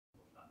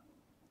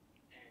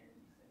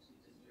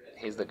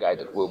He's the guy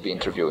that we'll be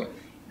interviewing.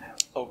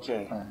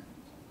 Okay.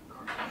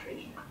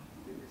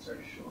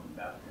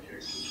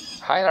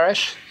 Hi,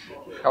 Naresh.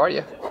 How are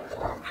you?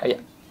 Yeah.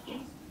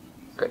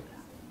 Good.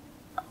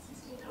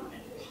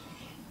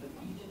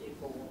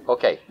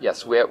 Okay.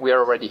 Yes, we are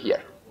already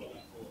here.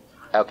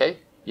 Okay.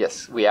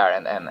 Yes, we are,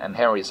 and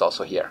Henry is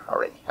also here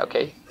already.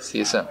 Okay. See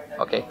you soon.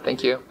 Okay.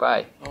 Thank you.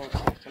 Bye. Okay.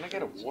 Can I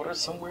get a water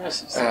somewhere?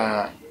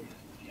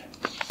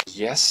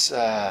 Yes,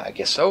 I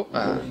guess so.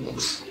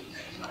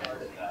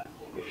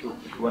 If you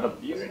want a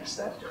beer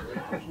instead.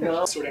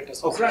 No.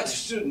 Graduate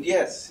student.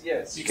 Yes,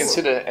 yes. You can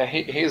see that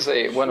he's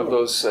one of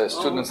those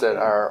students that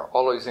are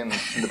always in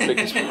the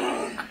pictures.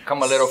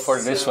 Come a little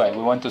further this way.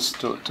 We want to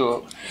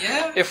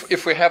yeah.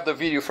 If we have the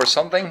video for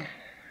something,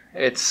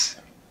 it's.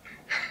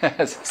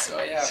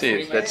 So yeah,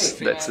 see, that's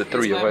the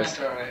three of us.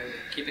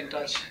 Keep in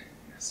touch.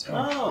 So,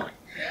 oh.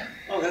 Yeah.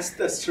 Oh,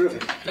 that's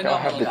terrific. I'll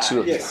have the two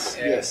of you. Yes,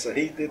 yes. So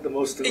he did the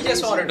most amazing... He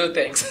just wanted to do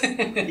things.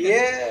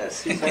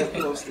 Yes, he's had the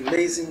most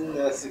amazing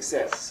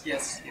success.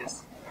 Yes.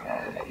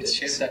 He's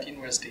shaped that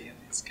university and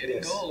he's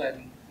getting gold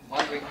and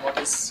wondering what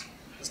is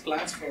his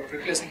plans for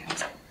replacing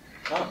himself.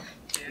 Oh,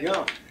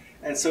 yeah.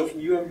 And so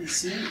from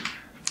UMBC,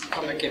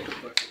 I came to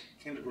Berkeley.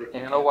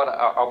 And you know what?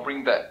 I'll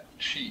bring that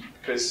sheet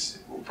because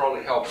it will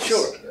probably help us.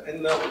 Sure.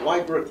 And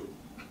why Berkeley?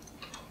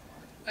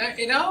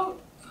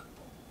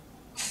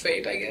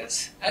 Fate, I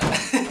guess.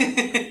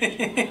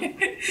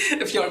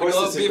 If you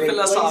want to be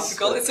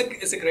philosophical,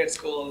 it's a great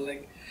school.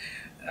 Like,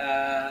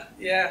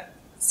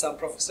 some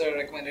professor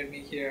recommended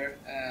me here.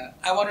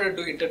 I wanted to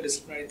do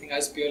interdisciplinary thing. I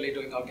was purely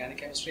doing organic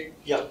chemistry.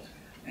 Yeah.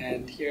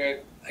 And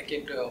here I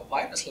came to a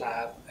virus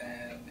lab,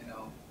 and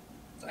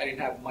I didn't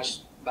have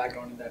much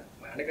background in that.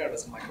 My undergrad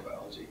was in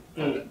microbiology.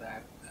 Other than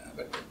that,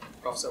 but the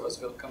professor was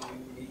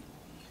welcoming me.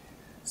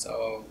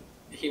 So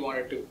he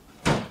wanted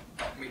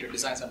me to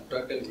design some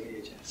drug delivery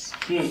reagents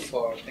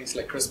for things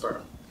like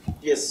CRISPR.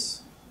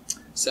 Yes.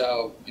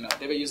 So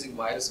they were using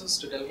viruses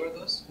to deliver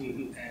those,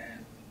 and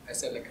I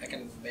said I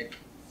can make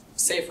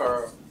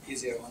safer,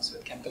 easier ones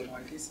with chemical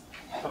moieties.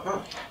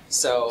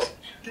 So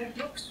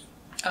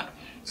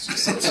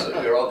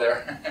you're all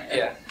there.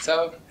 Yeah.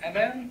 So and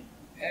then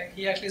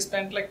he actually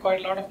spent quite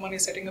a lot of money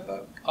setting up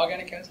an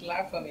organic chemistry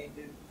lab for me.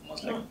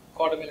 Almost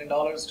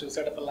 $250,000 to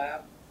set up a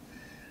lab.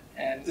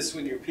 And this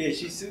when you're a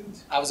PhD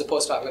student? I was a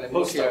postdoc when I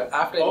moved here.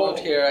 After I moved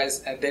here,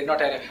 I did not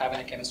have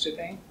any chemistry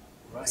thing.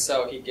 Right.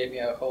 So he gave me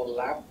a whole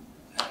lab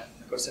and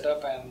I could set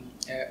up, and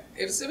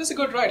it was a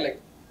good ride.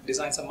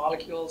 Design some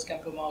molecules,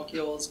 chemical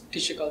molecules,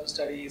 tissue culture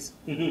studies,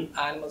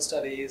 animal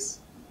studies.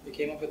 We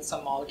came up with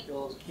some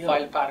molecules,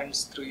 filed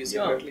patents through UC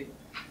Berkeley.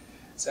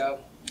 So,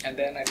 and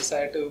then I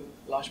decided to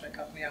launch my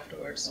company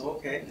afterwards.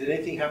 Okay. Did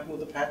anything happen with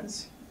the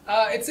patents?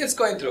 It's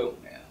going through.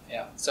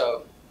 Yeah.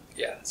 So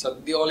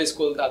the only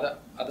school, the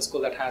other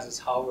school that has is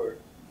Harvard,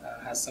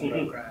 has some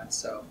grants.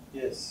 So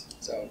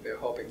so we're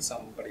hoping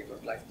somebody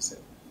would license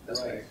it.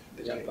 That's why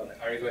they jumped on it.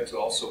 Are you going to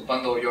also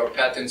bundle your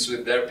patents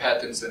with their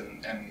patents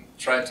and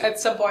try to? At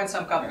some point,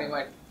 some company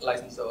might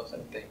license those. I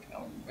think.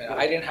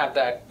 I didn't have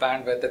that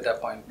bandwidth at that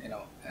point.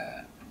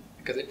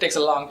 Because it takes a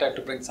long time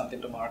to bring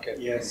something to market.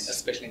 Yes.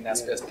 Especially in that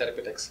space,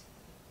 therapeutics.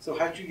 So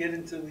how did you get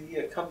into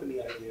the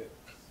company idea?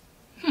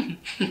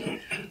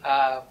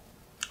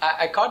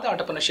 I caught the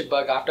entrepreneurship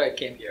bug after I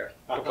came here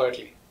to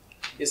Berkeley.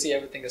 You see,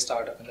 everything is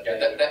startup in the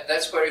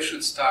that's where you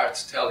should start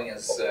telling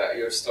us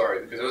your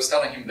story, because I was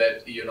telling him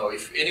that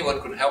if anyone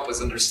could help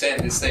us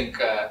understand this thing,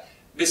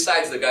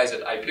 besides the guys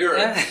at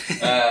Hyperion,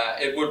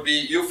 it would be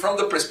you from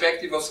the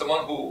perspective of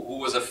someone who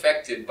was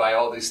affected by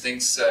all these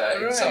things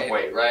in some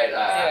way, right?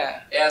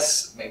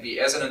 As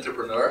an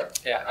entrepreneur,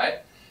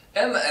 right?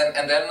 And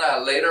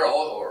then later,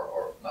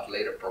 or not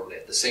later, probably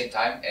at the same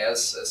time,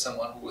 as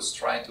someone who was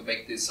trying to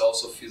make this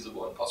also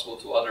feasible and possible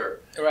to other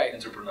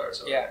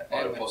entrepreneurs or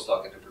other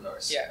postdoc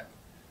entrepreneurs. Yeah.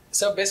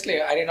 So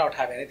basically, I did not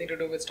have anything to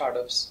do with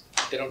startups.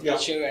 They don't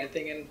teach you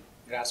anything in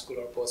grad school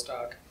or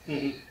postdoc.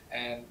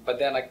 But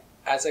then,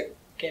 as I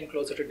came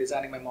closer to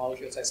designing my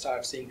molecules, I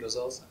started seeing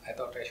results. I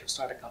thought I should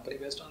start a company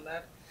based on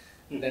that.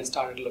 Then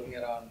started looking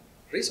around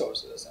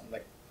resources,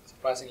 and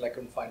surprisingly, I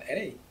couldn't find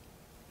any.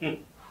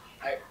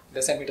 They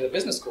sent me to the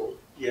business school.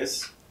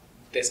 Yes.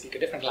 They speak a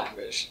different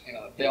language.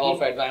 They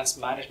offer advanced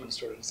management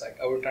students.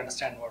 I wouldn't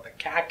understand what a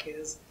CAC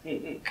is,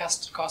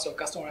 cost of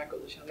customer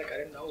acquisition. I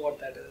didn't know what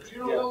that is.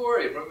 Don't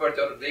worry. Remember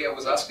the other day I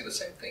was asking the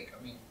same thing.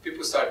 I mean,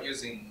 people start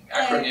using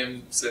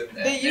acronyms, and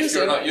if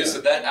you're not used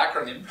to that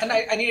acronym. And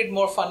I needed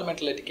more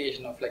fundamental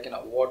education of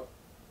what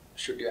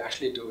should you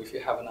actually do if you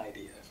have an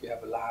idea, if you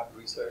have a lab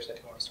research that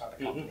you want to start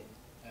a company.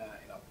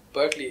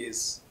 Berkeley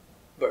is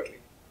Berkeley,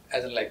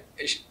 as in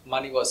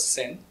money was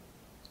sin.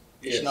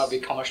 You should not be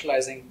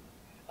commercializing.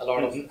 A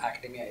lot of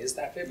academia is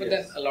that way, but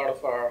then a lot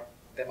of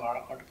them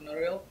are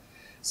entrepreneurial.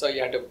 So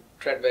you had to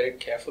tread very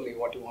carefully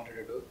what you wanted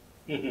to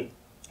do.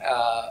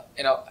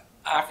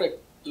 After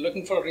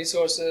looking for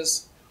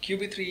resources,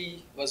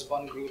 QB3 was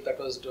one group that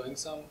was doing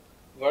some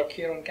work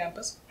here on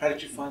campus. How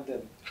did you find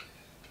them?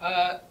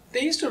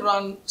 They used to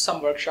run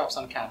some workshops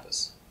on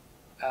campus.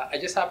 I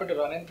just happened to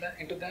run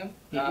into them.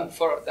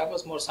 That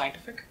was more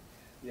scientific.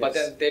 But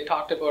then they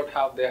talked about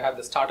how they have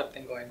the startup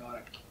thing going on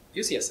at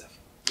UCSF.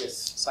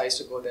 Yes. So I used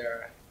to go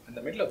there in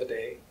the middle of the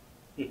day,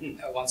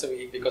 once a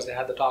week, because they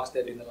had the talks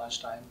there during the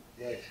lunchtime.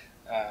 Right.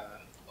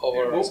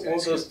 Over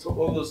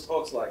All those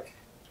talks like?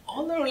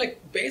 all the like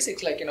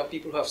basics, like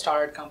people who have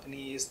started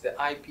companies, the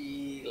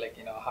IP, like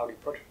how do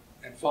you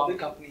inform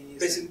companies,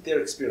 Basically their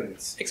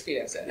experience.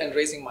 And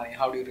raising money.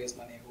 How do you raise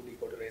money? Who do you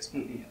go to raise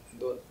money? And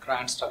those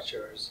grant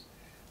structures.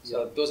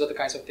 So those are the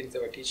kinds of things they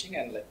were teaching,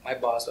 and like my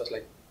boss was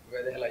like,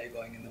 "Where the hell are you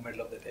going in the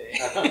middle of the day?"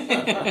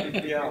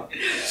 Yeah.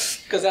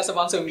 Because that's a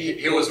once a week.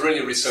 He was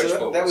really research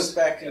focused. That was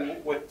back in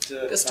what?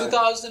 That's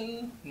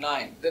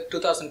 2009.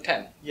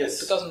 2010. Yes.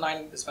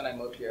 2009 is when I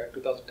moved here.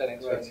 2010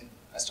 is when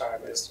I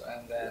started this,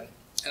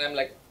 and I'm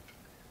like,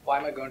 why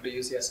am I going to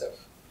UCSF?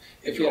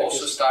 If you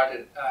also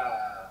started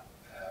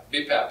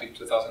BPAP in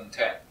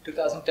 2010.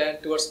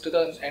 2010 towards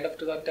end of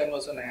 2010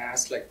 was when I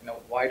asked, like,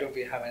 why don't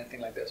we have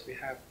anything like this? We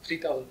have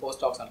 3,000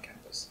 postdocs on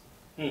campus.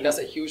 That's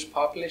a huge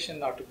population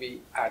not to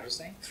be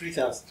addressing.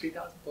 3,000.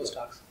 3,000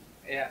 postdocs.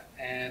 Yeah,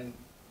 and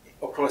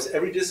across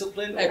every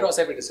discipline. Across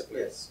every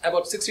discipline. Yes.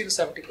 About 60 to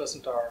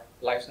 70% are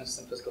life sciences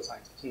and physical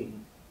sciences.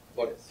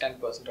 About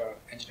 10% are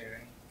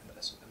engineering, and the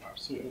rest of them are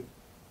civil.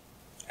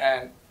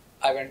 And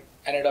I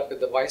ended up with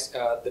the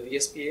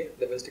VSPA,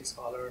 the Visiting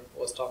Scholar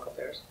Postdoc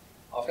Affairs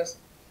office.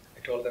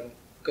 I told them,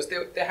 because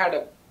they had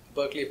a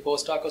Berkeley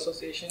Postdoc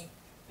Association,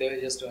 they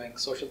were just doing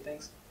social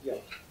things. Yeah.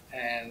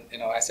 And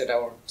I said I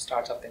would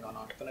start something on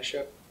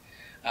entrepreneurship.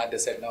 They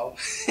said no.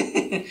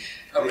 They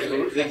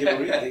give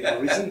a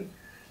reason?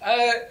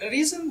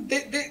 Reason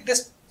they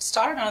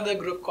started another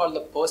group called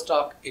the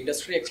Postdoc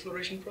Industry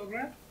Exploration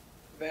Program,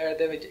 where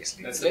they were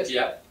basically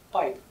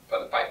pipe.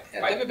 Pipe.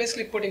 They were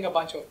basically putting a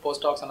bunch of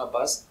postdocs on a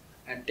bus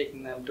and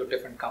taking them to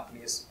different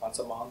companies once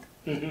a month.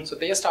 So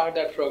they started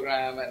that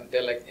program, and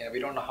they're like, we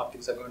don't know how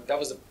things are going. That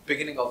was the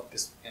beginning of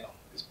this,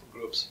 these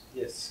groups.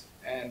 Yes.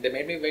 And they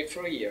made me wait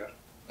for a year.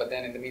 But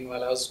then in the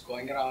meanwhile, I was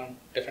going around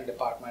different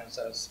departments.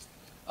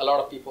 A lot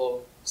of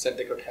people said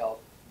they could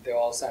help. They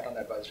all sat on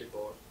the advisory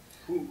board.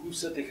 Who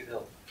said they could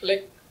help?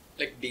 Like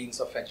deans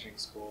of engineering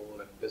school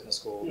and business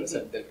school. They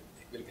said they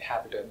will be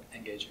happy to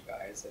engage you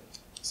guys. And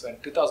so in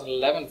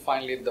 2011,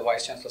 finally, the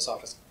Vice Chancellor's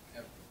office,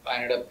 I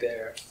ended up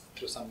there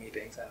through some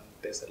meetings, and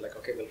they said, like,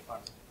 okay, we'll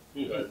fund.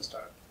 Go ahead and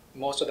start.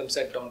 Most of them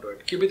said, don't do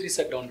it. QB3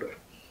 said, don't do it.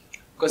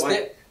 Because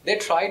they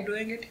tried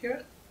doing it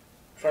here.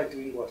 Tried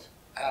doing what?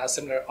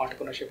 Similar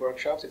entrepreneurship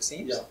workshops, it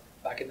seems,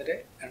 back in the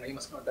day. And you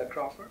must know Doug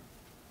Crawford.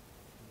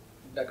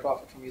 Doug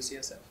Crawford from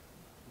UCSF.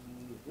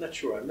 Not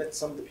sure. I met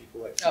some of the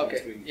people at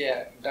Okay,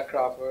 yeah, Doug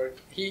Crawford.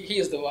 He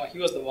was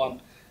the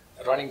one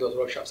running those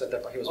workshops at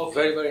that point. He was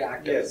very, very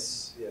active.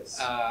 Yes.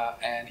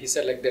 And he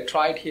said, like, they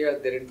tried here,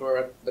 they didn't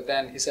work, but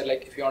then he said,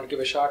 like, if you want to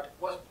give a shot.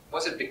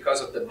 Was it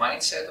because of the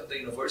mindset of the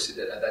university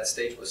that at that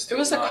stage was still It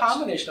was a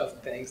combination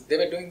of things. They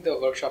were doing the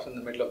workshops in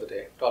the middle of the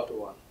day, 12 to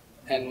 1.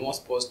 And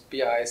most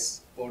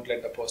PIs won't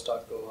let the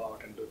postdocs go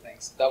out and do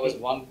things. That was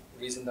one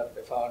reason that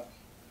they found.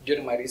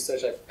 During my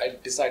research, I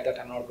decided that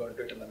I'm not going to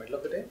do it in the middle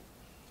of the day.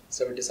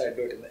 So we decided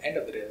to do it in the end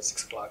of the day at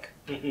 6 o'clock.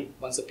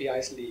 Once the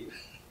PIs leave,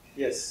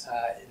 yes,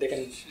 they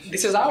can.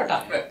 This is our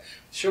time.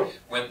 Sure.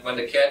 When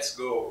the cats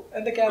go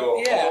home,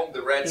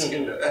 the rats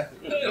can.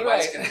 The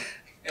mice can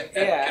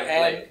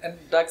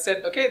and Doug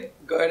said, okay,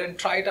 go ahead and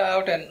try it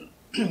out. And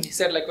he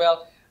said, like,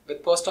 well,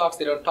 with postdocs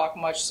they don't talk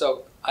much,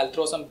 so I'll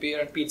throw some beer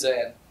and pizza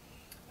in.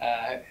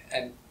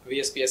 And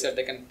VSPA said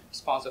they can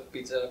sponsor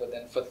pizza, but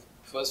then for the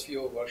first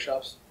few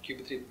workshops,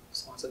 QB3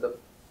 sponsored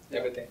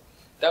everything.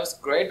 That was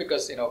great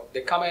because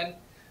they come in,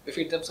 we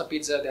feed them some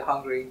pizza, they're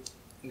hungry,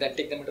 and then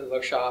take them into the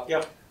workshop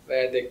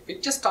where we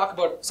just talk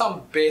about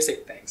some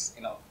basic things.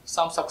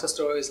 Some success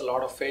stories, a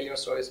lot of failure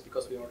stories,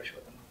 because we want to show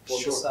them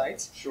both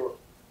sides. Sure.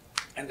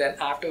 And then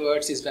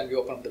afterwards is when we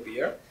open up the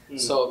beer.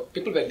 So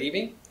people were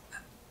leaving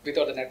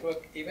without the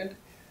network event.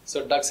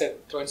 So Doug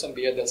said, throw in some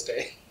beer, they'll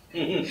stay.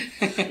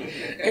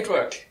 It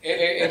worked.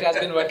 It has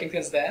been working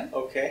since then.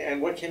 Okay,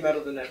 and what came out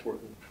of the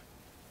networking?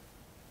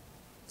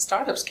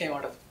 Startups came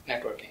out of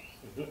networking.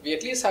 We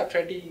at least have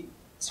 20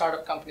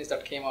 startup companies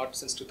that came out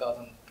since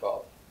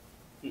 2012.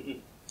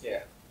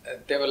 Yeah,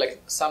 there were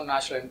like some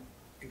natural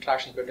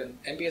interactions between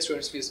MBA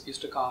students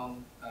used to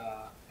come,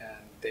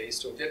 and they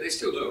used to. Yeah, they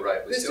still do,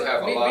 right? We still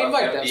have a lot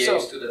of MBA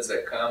students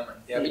that come.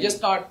 Yeah,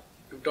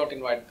 we don't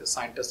invite the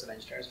scientists and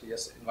engineers. We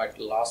just invite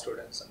the law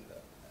students and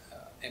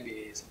the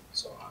MBAs and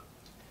so on.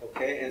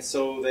 Okay, and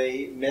so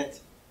they met.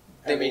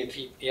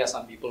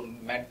 Some people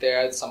met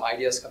there. Some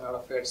ideas came out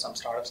of it. Some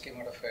startups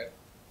came out of it.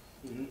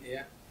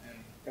 Yeah.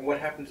 And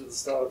what happened to the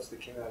startups that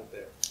came out of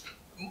there?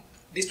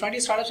 These 20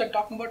 startups I'm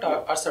talking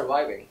about are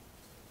surviving.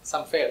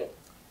 Some failed,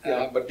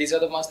 but these are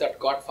the ones that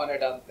got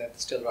funded and they're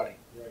still running.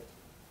 Right.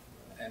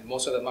 And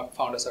most of the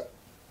founders are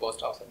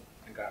postdocs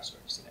and grad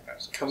students, senior grad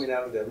students. Coming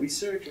out of their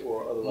research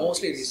or otherwise?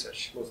 Mostly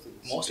research.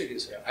 Mostly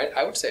research.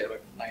 I would say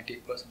about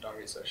 90% are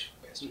research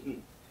based.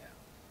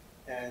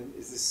 And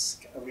is this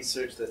a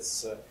research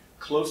that's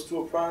close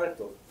to a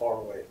product or far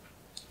away?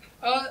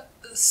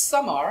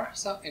 Some are.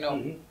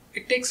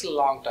 it takes a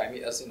long time,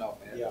 as you know.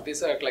 Yeah.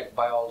 These are like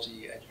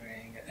biology,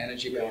 engineering,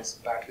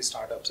 energy-based battery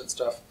startups and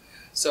stuff.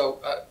 So,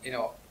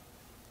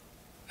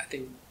 I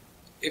think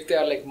if they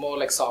are like more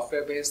like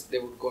software-based, they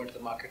would go into the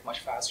market much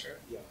faster.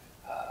 Yeah.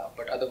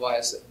 But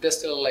otherwise, they're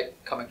still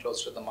like coming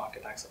close to the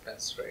market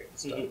acceptance rate and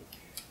stuff.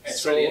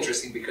 It's really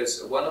interesting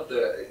because one of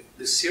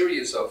the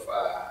series of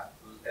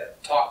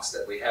talks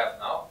that we have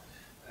now,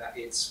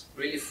 it's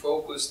really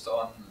focused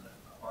on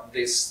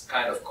this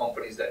kind of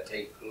companies that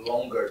take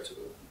longer to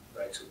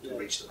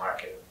reach the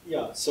market.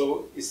 Yeah.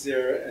 So is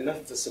there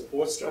enough of a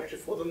support structure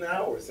for them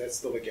now, or is that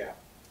still a gap?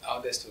 Oh,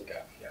 there's still a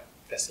gap. Yeah,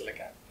 there's still a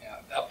gap. Yeah,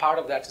 a part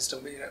of that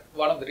system.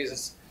 One of the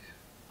reasons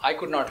I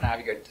could not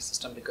navigate the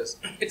system because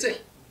it's a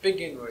big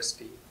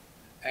university,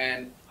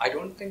 and I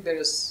don't think there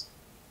is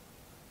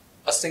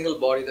a single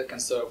body that can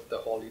serve the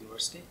whole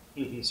university.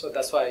 So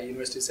that's why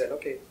university said,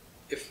 okay,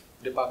 if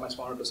departments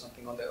want to do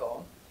something on their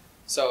own,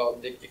 so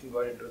you can go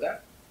ahead and do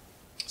that.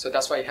 So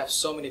that's why you have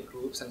so many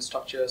groups and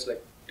structures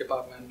like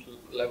department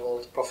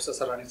levels.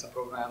 Professors are running some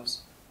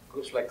programs.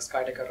 Groups like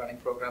Skytech are running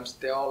programs.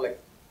 They all like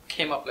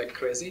came up like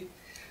crazy.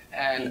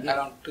 And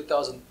around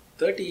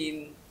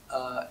 2013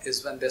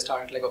 is when they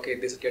started like, okay,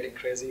 this is getting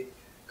crazy.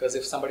 Because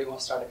if somebody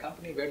wants to start a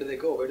company, where do they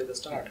go? Where do they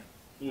start?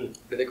 Do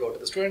they go to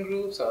the student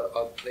groups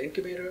or the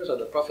incubators or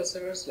the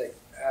professors? Like,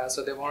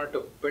 so they wanted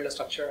to build a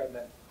structure, and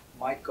then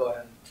Mike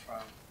Cohen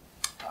from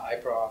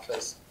IPRO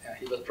office,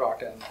 he was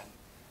brought in and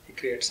he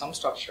created some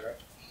structure.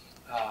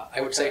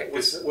 I would say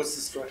what's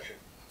the structure?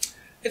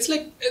 It's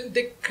like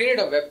they created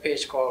a web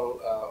page called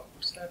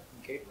what's that?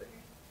 Gateway.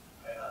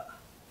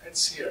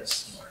 It's here.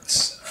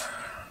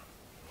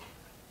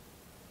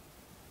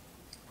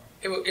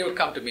 It would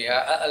come to me.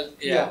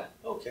 Yeah.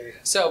 Okay.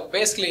 So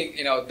basically,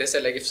 they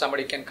said like if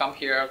somebody can come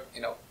here,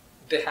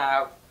 they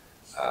have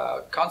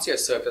concierge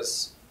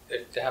service.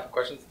 If they have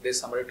questions, there's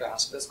somebody to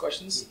answer those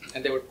questions,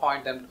 and they would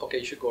point them. Okay,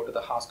 you should go to the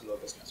hospital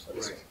business for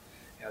this. Right.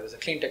 There's a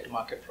clean tech to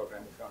market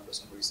program if you want to do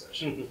some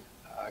research.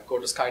 Go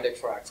to Skytech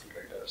for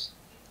accelerators.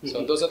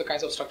 So those are the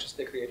kinds of structures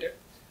they created,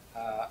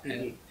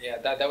 and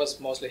that was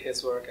mostly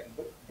his work.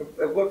 And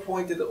at what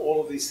point did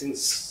all of these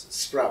things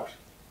sprout?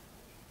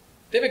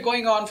 They were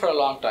going on for a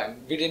long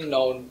time. We didn't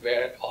know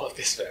where all of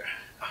this were.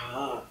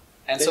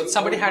 And so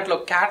somebody had to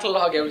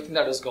catalog everything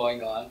that was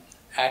going on,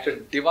 had to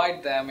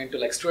divide them into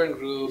like student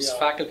groups,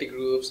 faculty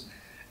groups,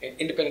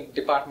 independent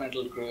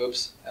departmental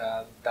groups.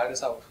 That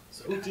is how.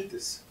 So who did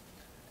this?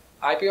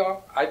 IP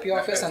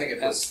office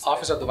and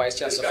office of the vice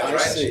chancellor. I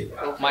see.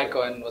 Mike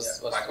Cohen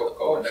was Michael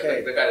Cohen,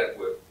 okay. the guy that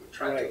we're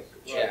trying to.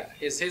 Yeah,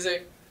 he's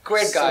a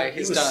great guy.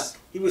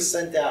 He was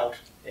sent out.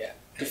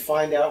 To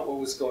find out what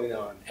was going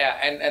on. Yeah,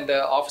 and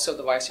the Office of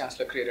the Vice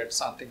Chancellor created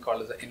something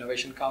called as the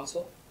Innovation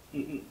Council.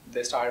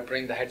 They started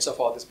bringing the heads of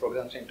all these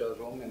programs into a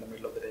room in the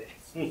middle of the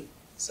day.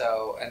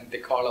 So, and they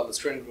call all the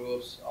student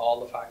groups,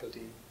 all the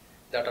faculty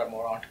that are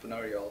more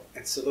entrepreneurial.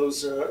 And so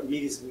those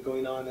meetings have been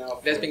going on now?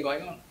 That's been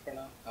going on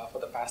for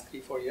the past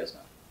 3-4 years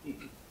now.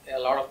 A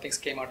lot of things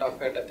came out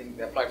of it. I think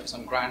they applied for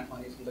some grant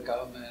money from the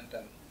government,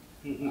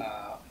 and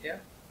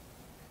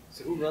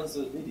So who runs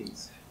those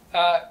meetings?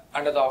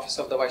 Under the Office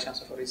of the Vice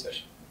Chancellor for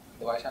Research.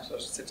 The Vice Chancellor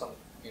sits on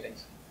the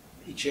meetings.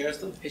 He chairs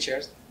them? He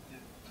chairs them.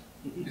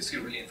 Is he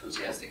really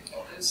enthusiastic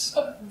about this?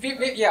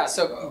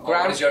 Graham,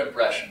 what is your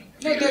impression?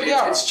 No, they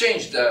are. It's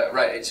changed,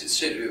 right?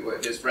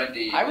 It's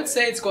friendly. I would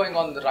say it's going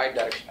on the right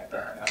direction. I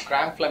think.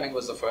 Graham Fleming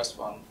was the first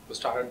one who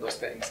started those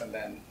things, and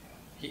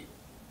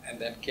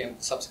then came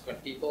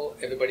subsequent people.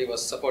 Everybody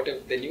was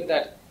supportive. They knew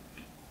that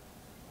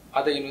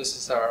other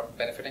universities are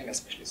benefiting,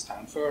 especially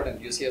Stanford and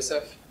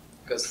UCSF,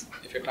 because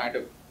if you're trying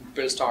to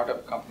build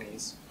startup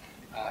companies,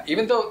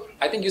 even though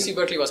I think UC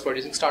Berkeley was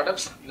producing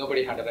startups,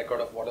 nobody had a record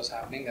of what was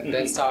happening, and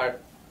then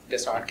they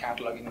started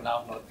cataloging.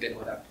 Now they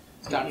know that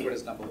Stanford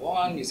is number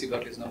 1, UC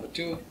Berkeley is number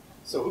 2.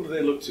 So who do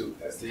they look to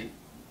as the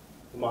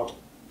model?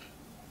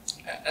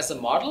 As a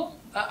model,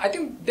 I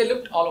think they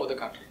looked all over the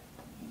country.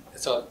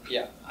 So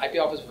IP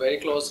office very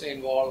closely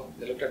involved.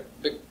 They looked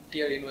at big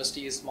tier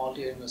universities, small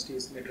tier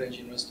universities, mid-range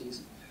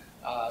universities.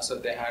 So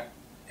they had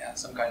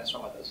some guidance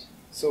from others.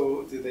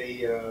 So did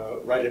they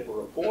write up a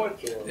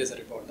report? Or? There's a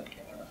report that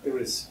came out. There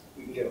is.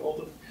 We can get a hold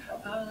of it.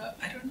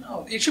 I don't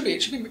know. It should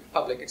be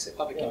public. It's a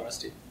public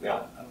university.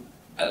 Yeah.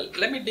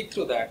 Let me dig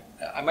through that.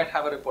 I might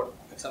have a report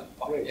at some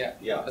point. Great.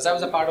 Yeah. Because I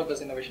was a part of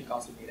this Innovation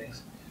Council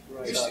meetings.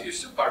 Right. You're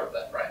still part of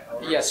that, right?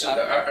 Or Yes.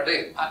 Are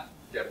they?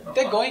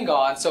 They're going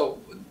on. So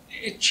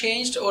it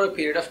changed over a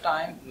period of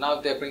time.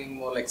 Now they're bringing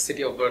more like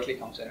City of Berkeley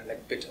comes in and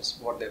like pitches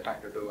what they're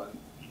trying to do, and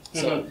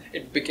so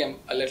it became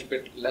a little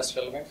bit less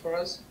relevant for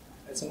us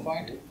at some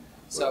point.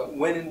 So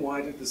when and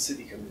why did the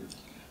city come in?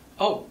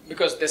 Oh,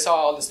 because they saw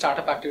all the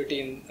startup activity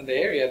in the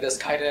area. There's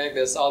Skytech,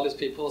 there's all these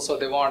people, so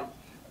they want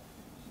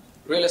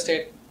real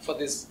estate for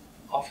these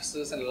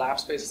offices and lab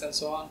spaces and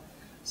so on.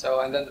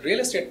 So, and then real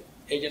estate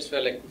agents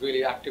were like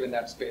really active in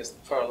that space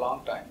for a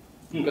long time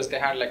because they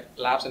had like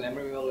labs in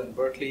Emeryville and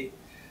Berkeley.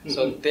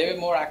 So they were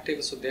more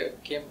active, so they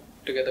came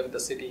together with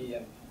the city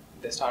and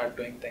they started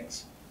doing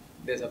things.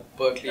 There's a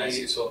Berkeley. I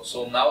see.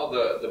 So now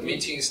the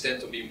meetings tend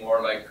to be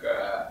more like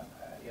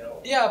you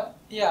know.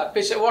 Yeah.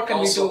 Pitch. What can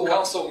we do?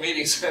 Council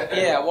meetings.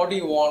 Yeah. What do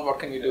you want? What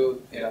can we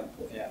do? Yeah.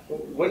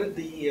 What did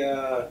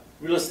the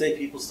real estate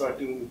people start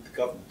doing with the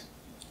government?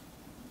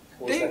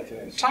 What was that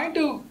connection? Trying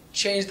to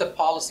change the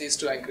policies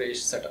to encourage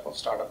setup of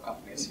startup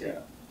companies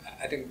here.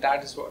 I think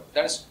that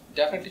has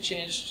definitely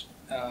changed.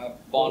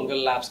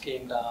 Bonneville Labs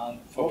came down.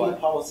 All the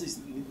policies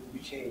that needed to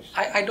be changed.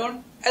 I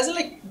don't, as in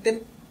like,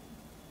 them,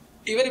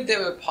 even if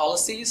there were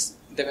policies,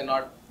 they were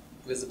not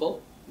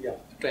visible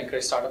to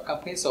encourage startup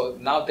companies. So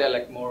now they're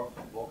like more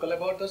vocal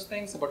about those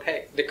things. But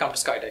hey, they come to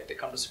Skytech, they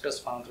come to Citrus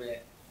Foundry,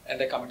 and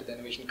they come into the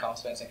Innovation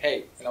Council and say,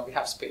 hey, we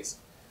have space.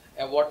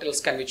 And what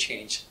else can we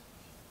change?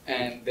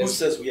 And who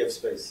says we have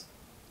space?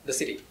 The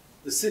city.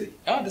 The city?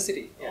 Oh, the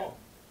city. Yeah. Oh.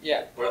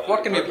 Yeah.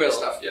 What can we build?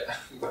 Stuff, yeah.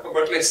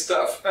 Berkeley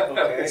stuff.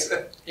 Okay.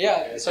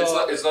 Yeah.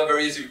 So it's not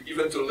very easy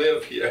even to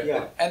live here.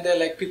 Yeah. And they're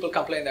like, people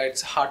complain that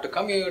it's hard to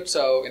commute.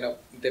 So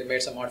they've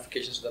made some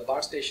modifications to the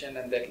BART station,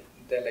 and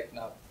they're like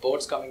now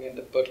boats coming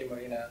into Berkeley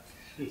Marina.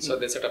 So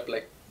they set up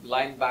like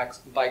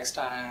bike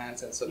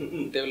stands, and so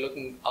they were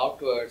looking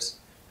outwards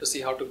to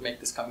see how to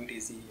make this commute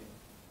easy.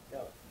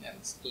 And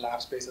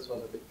lab spaces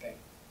was a big thing.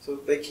 So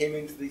they came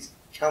into these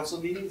council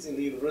meetings in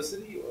the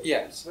university? Or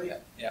Yeah.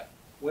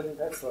 When did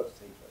that start to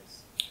take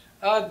place?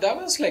 That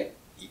was like,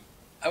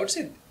 I would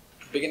say,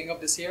 beginning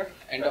of this year,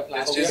 end of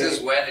last year. This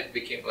is when it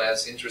became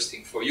less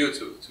interesting for you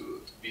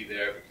to be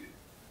there.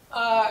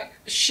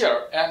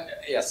 Sure, and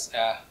yes.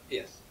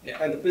 Yeah.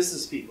 And the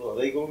business people, are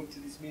they going to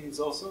these meetings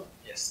also?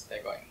 Yes,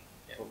 they're going.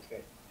 Yeah.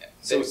 Okay. Yeah.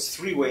 So it's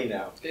three-way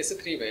now? It's a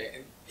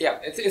three-way. Yeah,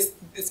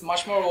 it's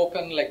much more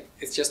open, like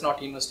it's just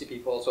not university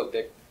people, so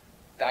they're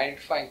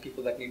identifying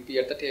people that need to be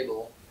at the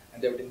table,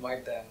 and they would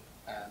invite them,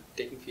 and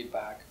taking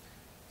feedback.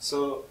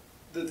 So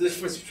the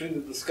difference between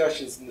the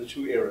discussions in the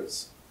two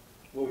eras,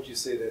 what would you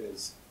say that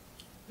is?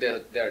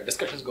 There are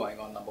discussions going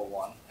on, number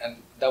one,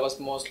 and that was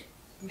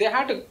they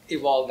had to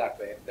evolve that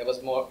way. There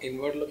was more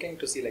inward looking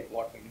to see like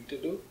what we need to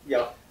do.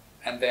 Yeah.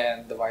 And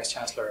then the vice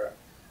chancellor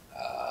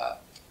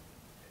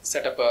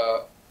set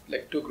up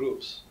two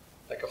groups,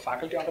 like a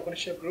faculty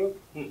entrepreneurship group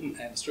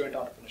and student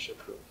entrepreneurship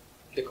group.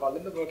 They called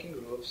them the working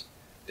groups.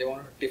 They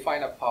wanted to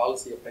define a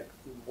policy of like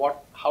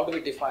how do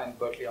we define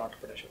Berkeley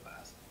entrepreneurship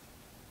as?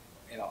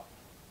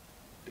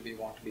 Do we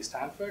want to be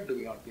Stanford? Do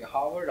we want to be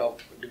Harvard? Or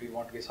do we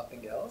want to be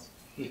something else?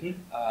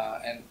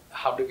 And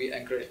how do we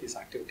encourage these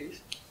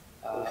activities?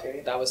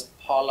 That was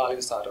Paul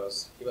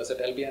Alivisatos. He was at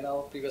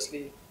LBNL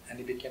previously, and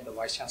he became the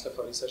vice chancellor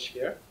for research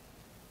here.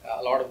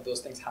 A lot of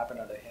those things happened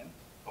under him.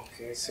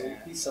 Okay, so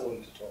he's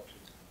someone to talk to.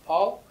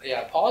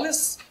 Paul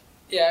is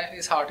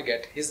he's hard to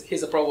get.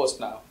 He's a provost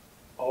now.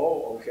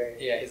 Oh, okay.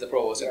 Yeah, he's a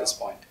provost at this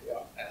point.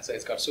 Yeah. So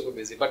he's got super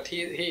busy. But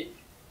he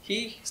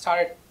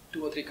started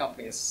 2 or 3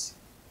 companies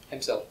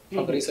himself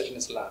from the research in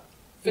his lab.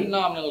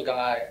 Phenomenal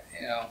guy,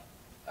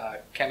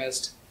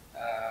 chemist.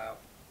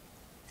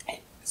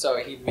 So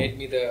he made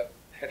me the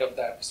head of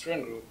that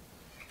student group.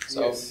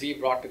 So we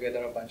brought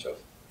together a bunch of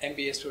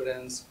MBA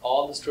students,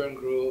 all the student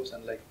groups,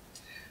 and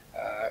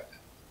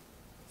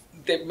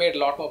they've made a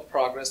lot more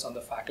progress on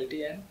the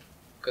faculty end,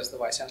 because the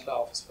vice chancellor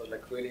office was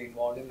like really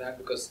involved in that,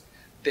 because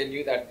they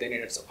knew that they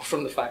needed support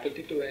from the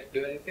faculty to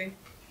do anything.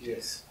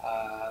 Yes.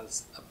 A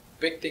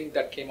big thing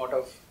that came out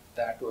of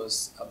that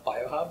was a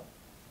biohub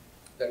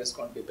that is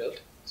going to be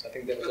built. So I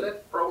think but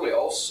that probably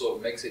also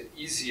makes it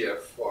easier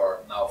for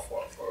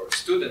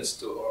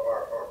students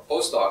or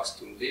postdocs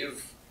to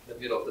leave the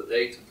middle of the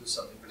day to do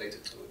something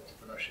related to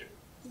entrepreneurship.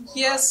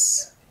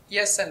 Yes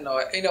and no.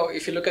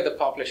 If you look at the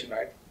population,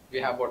 right, we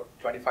have about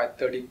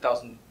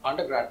 25,000-30,000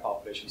 undergrad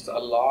population. So a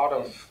lot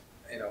of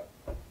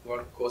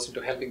work goes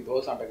into helping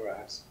those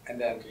undergrads, and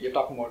then you're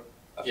talking about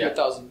a few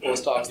thousand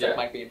postdocs that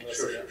might be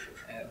interested. Sure.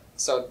 And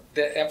so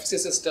the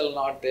emphasis is still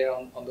not there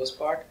on those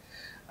part.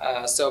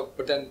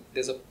 But then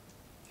there's a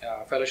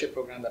fellowship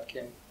program that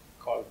came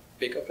called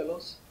Baker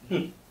Fellows.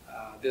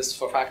 This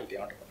for faculty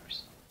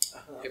entrepreneurs.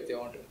 If they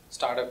want to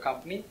start a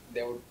company,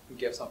 they would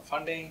give some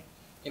funding.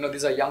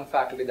 These are young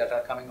faculty that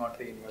are coming onto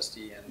the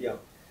university,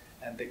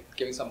 and they're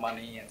giving some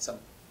money and some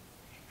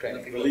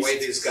training. The way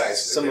these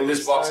guys, some of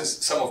these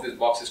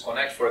boxes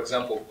connect. For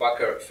example,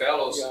 Baker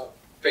Fellows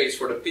pays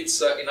for the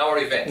pizza in our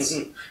events.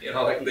 They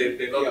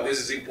know that this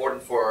is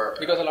important for...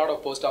 Because a lot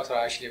of postdocs are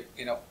actually,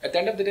 at the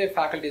end of the day,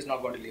 faculty is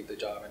not going to leave the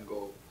job and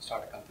go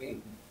start a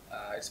company.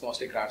 It's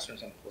mostly grad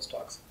students and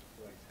postdocs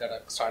that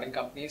are starting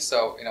companies.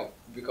 So,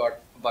 we got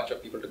a bunch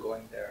of people to go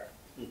in there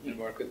and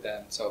work with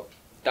them. So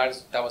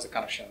that was a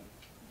connection.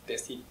 They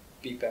see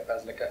BPEP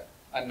as like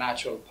a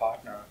natural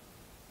partner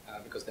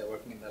because they're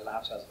working in the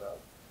labs as well.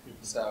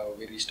 So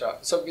we reached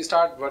out. So we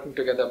started working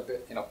together.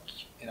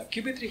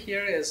 QB3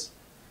 here is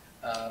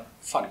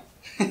funny.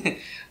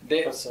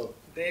 They're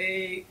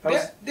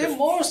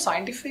more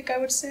scientific, I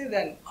would say,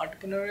 than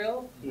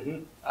entrepreneurial.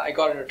 I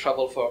got into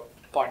trouble for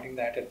pointing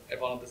that at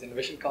one of those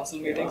innovation council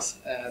meetings.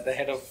 The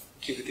head of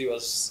QB3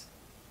 was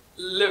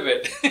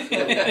livid.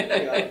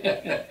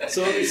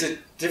 So is it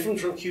different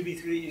from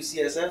QB3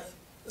 UCSF?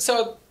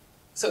 So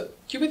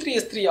QB3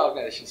 is 3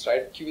 organizations,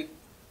 right?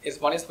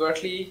 One is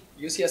Berkeley,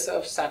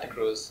 UCSF, Santa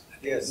Cruz.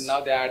 Yes.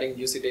 Now they're adding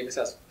UC Davis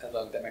as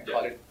well. They might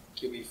call it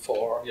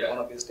QB4 one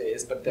of these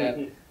days. But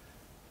then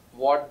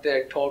what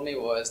they told me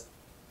was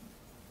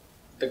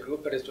the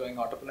group that is doing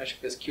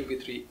entrepreneurship is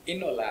QB3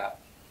 InnoLab.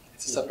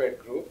 It's a separate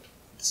group.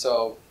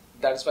 So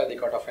that's why they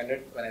got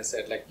offended when I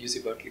said like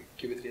UC Berkeley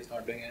QB3 is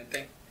not doing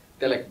anything.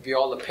 They're like, we're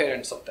all the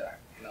parents of that,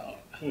 you know.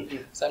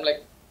 So I'm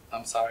like,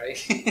 I'm sorry.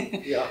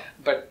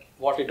 But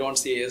what we don't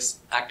see is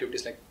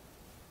activities like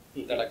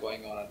that are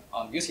going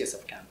on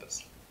UCSF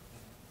campus.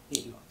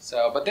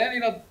 So, but then, you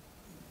know,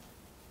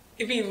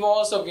 if we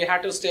also, we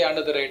had to stay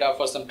under the radar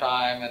for some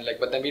time, and like,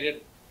 but then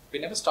we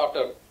never stopped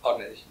our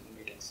organization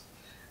meetings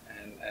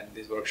and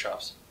these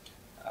workshops.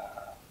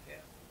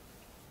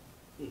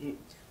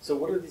 So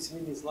what are these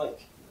meetings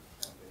like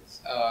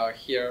nowadays?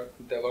 Here,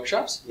 the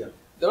workshops? Yeah.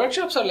 The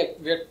workshops are like,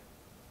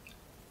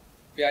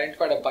 we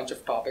identified a bunch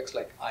of topics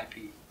like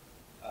IP,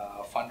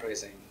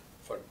 fundraising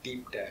for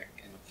deep tech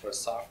and for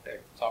soft tech,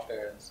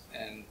 software,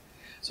 and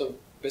so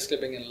basically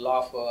bringing in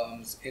law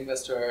firms,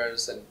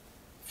 investors, and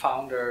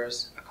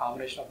founders, a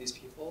combination of these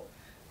people,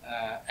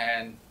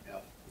 and you know,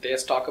 they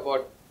just talk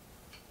about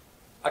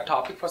a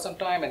topic for some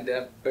time, and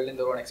they're building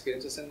their own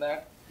experiences in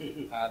that.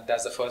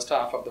 That's the first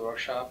half of the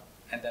workshop,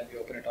 and then we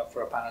open it up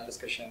for a panel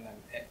discussion,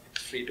 and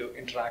it's free to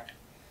interact.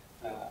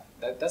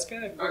 That's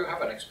kind of. I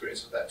have an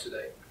experience of that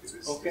today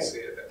because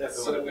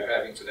That's the one that we're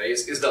having today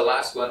is the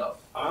last one of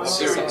the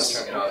series.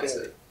 Semester. You know,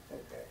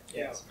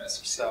 Yeah.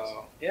 semester series.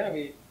 So yeah,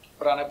 we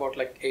run about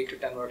like 8 to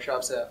 10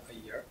 workshops a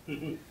year.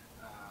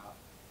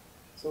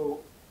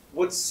 So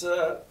what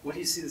do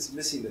you see that's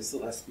missing that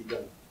still has to be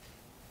done?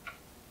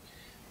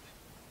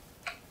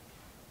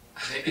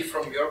 Maybe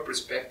from your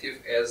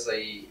perspective as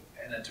an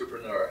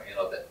entrepreneur, you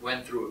know, that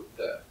went through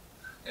the.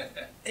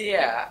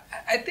 Yeah,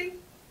 I think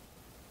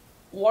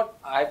what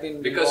I've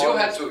been Because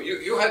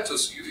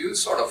you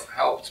sort of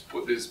helped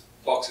put these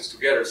boxes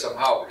together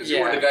somehow, because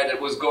you were the guy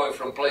that was going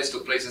from place to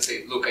place and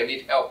say, look, I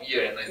need help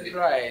here, and I need.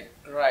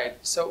 Right.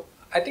 So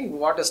I think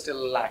what is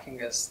still lacking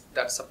is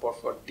that support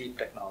for deep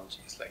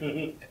technologies, like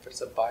if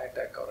it's a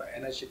biotech or an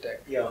energy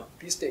tech.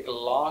 These take a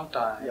long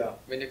time.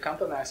 When you come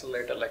to an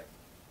accelerator like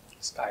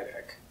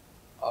Skydeck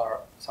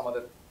or some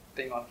other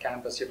thing on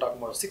campus, you're talking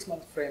about a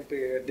 6-month frame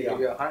period. They give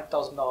you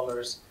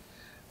 $100,000.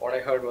 What I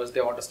heard was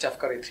they want a Steph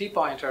Curry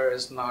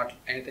 3-pointers, not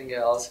anything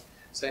else.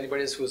 So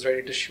anybody who's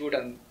ready to shoot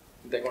and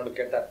they're going to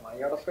get that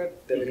money out of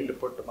it, they're willing to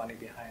put the money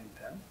behind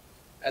them,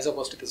 as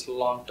opposed to this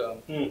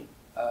long-term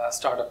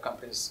startup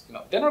companies. You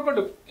know, they're not going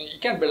to. You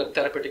can't build a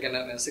therapeutic in a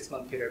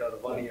 6-month period or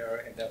 1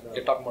 year.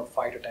 You're talking about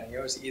 5 to 10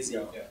 years easy.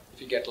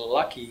 If you get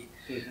lucky,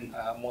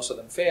 most of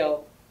them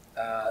fail.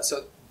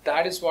 So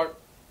that is what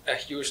a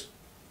huge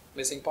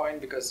missing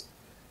point, because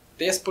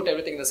they just put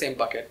everything in the same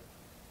bucket.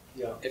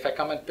 If I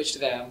come and pitch to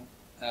them.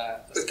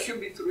 The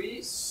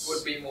QB3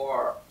 would be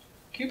more.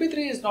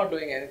 QB3 is not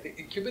doing anything.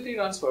 QB3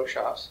 runs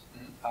workshops,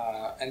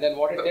 and then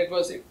what it did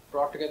was it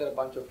brought together a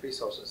bunch of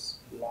resources,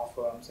 law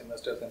firms,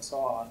 investors, and so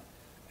on.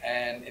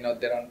 And you know,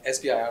 they run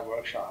SBIR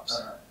workshops,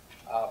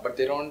 but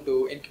they don't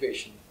do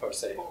incubation per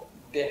se.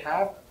 They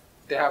have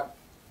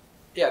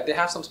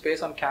some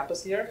space on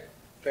campus here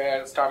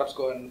where startups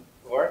go and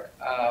work.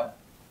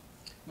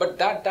 But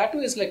that too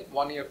is like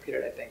 1 year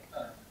period, I think.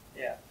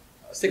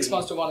 6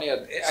 months to 1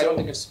 year. I don't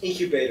think it's.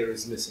 Incubator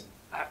is missing.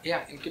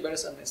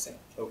 Incubators are missing.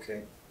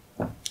 Okay.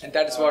 And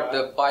that is what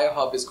the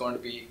BioHub is going to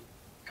be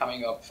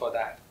coming up for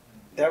that.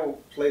 That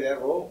will play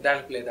that role? That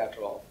will play that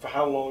role. For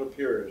how long a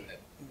period?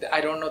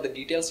 I don't know the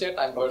details yet.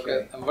 I'm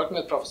working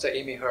with Professor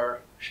Amy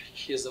Herr.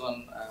 She's the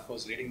one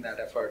who's leading that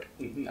effort.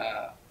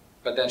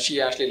 But then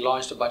she actually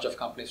launched a bunch of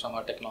companies from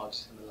her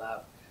technologies in the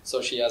lab. So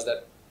she has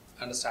that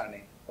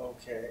understanding.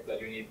 Okay.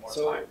 That you need more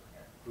so, time.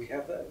 We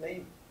have that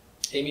name?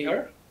 Amy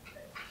Herr?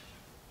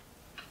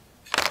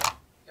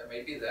 Yeah,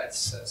 maybe that's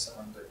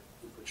someone that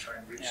we could try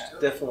and reach to.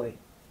 Definitely.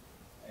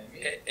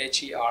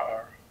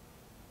 HERR.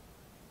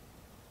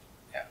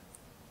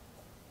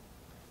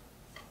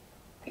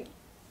 Do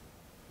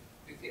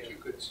you think you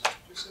could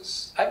introduce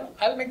us?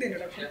 I'll make the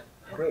introduction.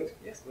 Great.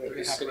 Yes, Great. we'll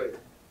be happy. Great.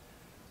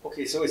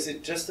 Okay, so is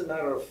it just a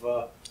matter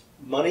of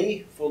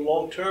money for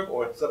long term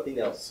or something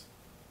else?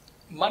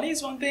 Money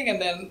is one thing,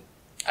 and then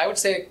I would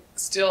say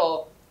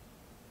still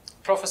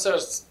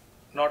professors,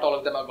 not all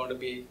of them are going to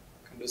be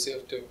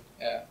conducive to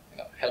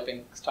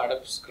helping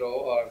startups grow,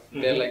 or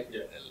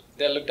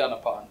they're looked down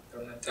upon.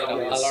 A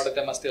lot of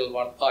them are still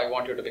I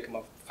want you to become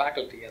a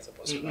faculty as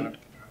opposed to an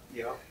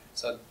entrepreneur.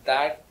 So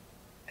that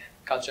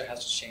culture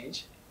has to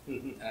change.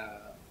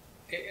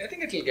 I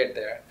think it will get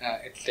there.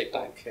 It'll take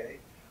time. Okay.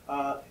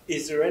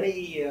 Is there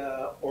any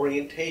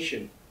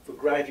orientation for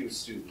graduate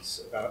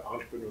students about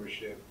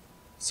entrepreneurship?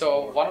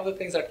 So one of the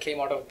things that came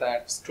out of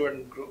that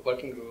student group,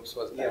 working groups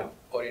was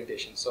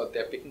orientation. So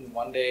they're picking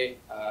one day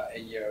a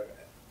year.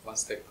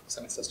 Once the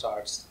semester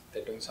starts,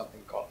 they're doing something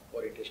called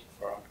orientation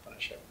for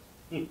entrepreneurship.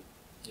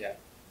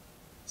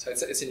 So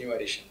it's a new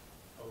addition.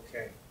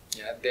 Okay.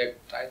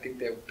 I think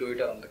they do it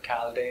on the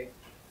Cal Day,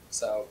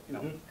 so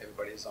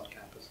everybody's on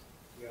campus.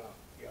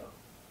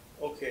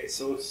 Okay,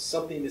 so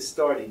something is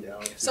starting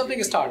now. Something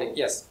is starting.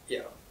 Yes.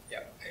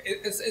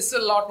 It's a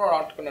lot more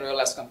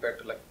entrepreneurial as compared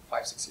to like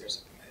 5-6 years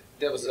ago.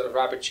 There was a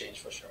rapid change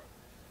for sure.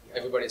 Yeah.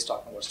 Everybody's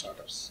talking about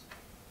startups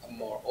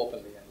more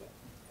openly and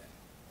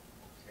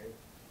Okay.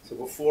 So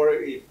before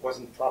it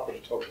wasn't proper to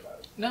talk about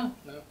it. no.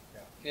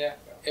 Yeah.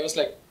 It was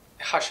like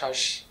hush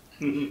hush.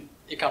 Mm-hmm.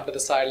 You come to the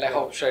side like,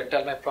 oh, should I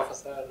tell my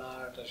professor or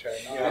not? Or should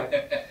I not?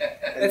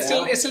 And It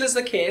still now- is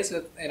the case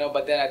with,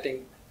 but then I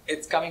think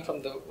it's coming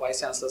from the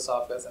vice chancellor's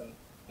office, and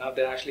now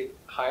they're actually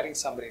hiring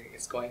somebody.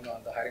 It's going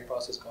on. The hiring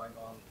process going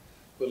on.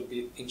 Will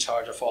be in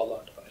charge of all the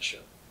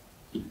entrepreneurship.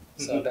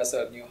 So Mhm. that's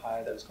a new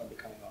hire that is going to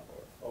be coming on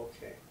board.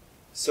 Okay.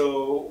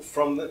 So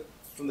from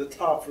the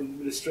top, from the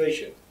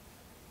administration,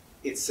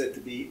 it's said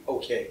to be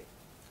okay.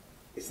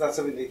 It's not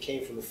something that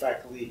came from the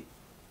faculty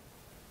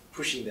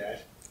pushing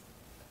that.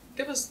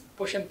 There was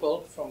push and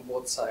pull from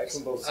both sides.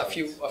 From both A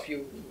few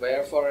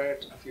were for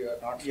it, a few are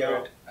not for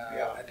Yeah, it.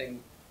 yeah. I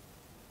think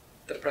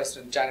the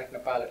president, Janet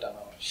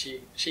Napolitano,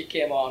 she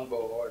came on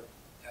board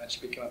and she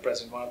became a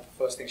president. One of the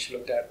first things she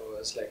looked at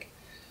was like,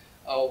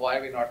 oh, why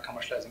are we not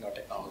commercializing our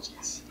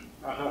technologies?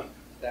 Uh-huh.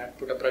 That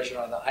put a pressure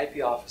on the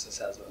IP offices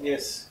as well.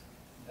 Yes.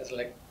 It's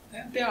like,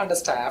 they're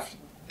understaffed.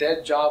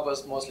 Their job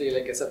was mostly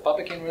like, it's a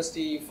public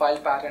university, file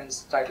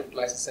patents, try to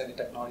license any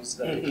technologies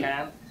that they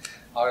can,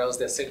 or else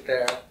they sit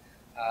there.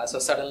 So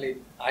suddenly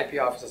IP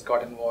offices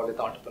got involved with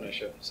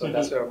entrepreneurship. So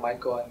that's where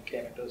Mike Cohen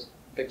came into the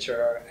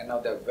picture, and now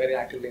they're very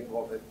actively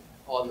involved with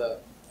all the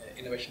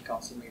Innovation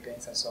Council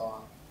meetings and so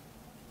on.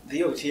 The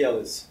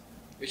OTL is.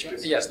 Which one?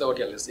 Yes, the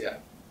OTL is, yeah.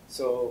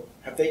 So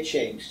have they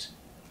changed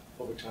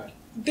over time?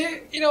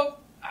 They,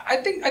 I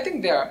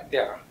think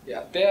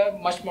they're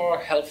much more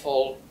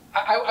helpful.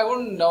 I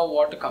wouldn't know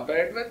what to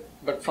compare it with,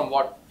 but from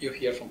what you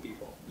hear from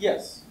people.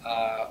 Yes.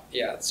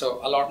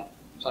 So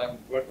I'm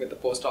working with the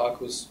postdoc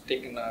who's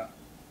taken a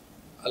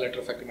letter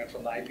of agreement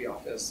from the IP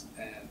office,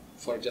 and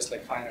for just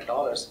like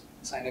 $500,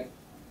 sign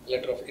a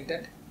letter of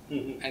intent,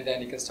 and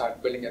then you can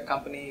start building your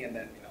company, and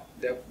then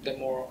they're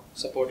more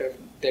supportive.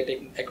 They're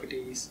taking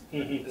equities.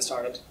 The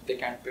startups, they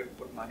can't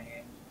put money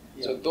in.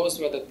 Yeah. So those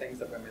were the things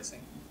that we're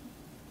missing.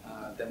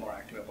 They're more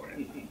active about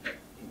it.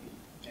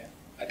 Yeah,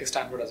 I think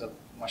Stanford does a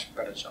much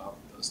better job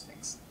with those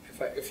things.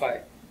 If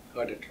I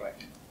heard it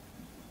right.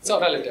 So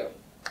relative.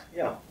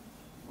 Yeah.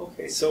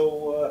 Okay.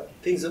 So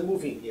things are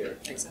moving here.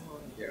 Things are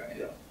moving here.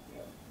 Yeah.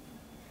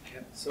 Yeah.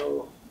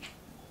 So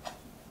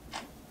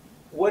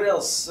what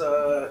else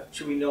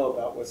should we know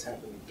about what's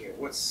happening here?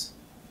 What's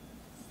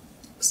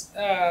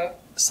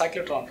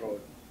Cyclotron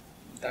Road.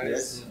 That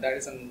Yes.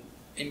 is an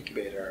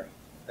incubator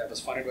that was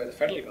funded by the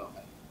federal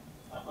government.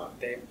 uh-huh.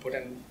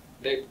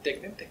 They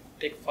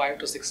take 5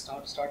 to 6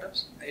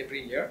 startups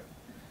every year,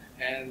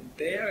 and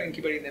they are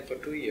incubating them for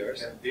 2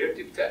 years. And they're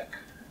deep tech.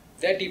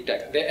 They're deep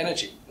tech. They're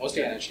energy,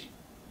 mostly energy.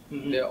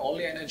 Mhm. They're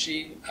only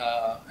energy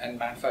and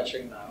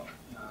manufacturing now,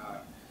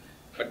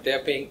 but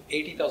they're paying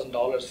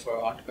 $80,000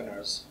 for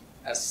entrepreneurs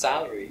as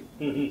salary,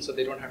 so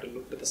they don't have to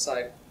look to the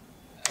side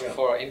Yeah.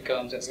 for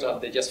incomes and stuff. Yeah.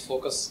 They just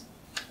focus,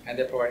 and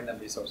they're providing them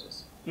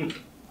resources.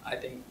 I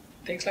think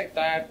things like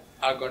that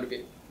are going to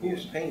be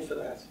Who's paying for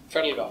that?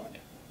 federal government,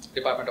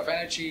 Department of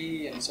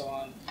Energy, and so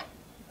on,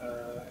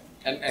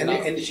 and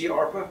now Energy,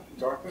 ARPA,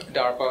 DARPA.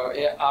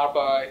 DARPA,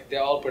 ARPA.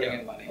 They're all putting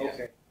in money.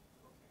 Okay.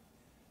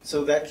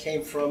 So that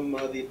came from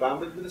the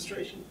Obama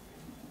administration.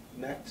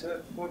 In that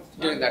point. in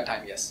time? During that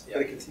time, yes.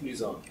 But it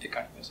continues on. It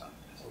continues on.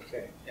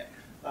 Okay.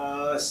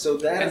 Yeah. So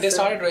that. And they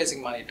started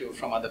raising money too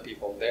from other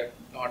people. They're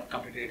not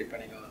completely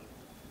depending on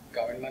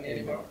government money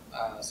anymore.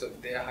 So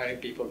they are hiring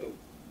people to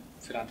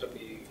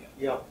philanthropy.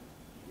 Yeah.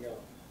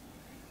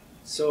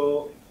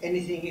 So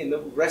anything in the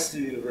rest of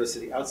the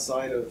university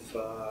outside of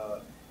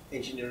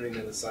engineering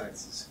and the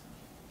sciences?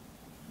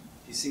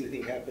 Do you see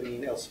anything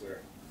happening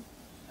elsewhere?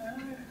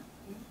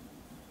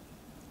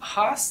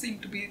 Haas seem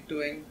to be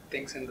doing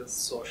things in the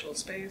social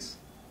space.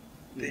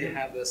 They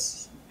have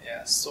this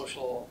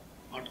social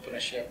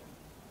entrepreneurship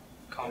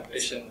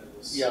competition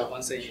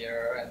once a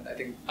year, and I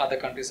think other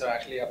countries are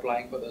actually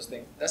applying for those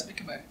things. That's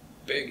become a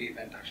big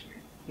event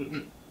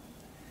actually.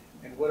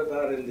 And what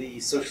about in the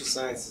social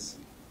sciences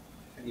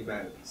and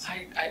humanities?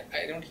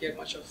 I don't hear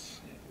much of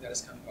that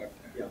is coming out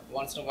there. Yeah.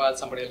 Once in a while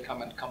somebody will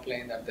come and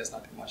complain that there's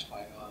nothing much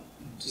going on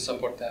to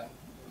support them.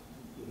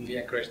 We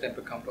encourage them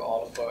to come to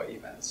all of our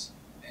events.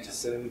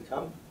 Just let them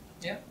come?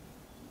 Yeah.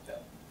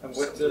 And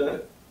what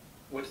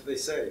do they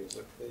say?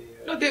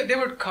 No, they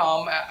would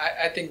come.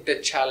 I think the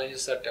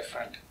challenges are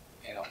different.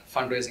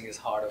 Fundraising is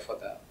harder for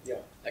them. Yeah.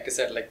 Like I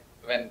said, like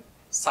when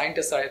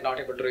scientists are not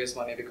able to raise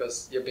money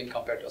because you're being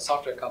compared to a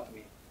software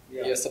company,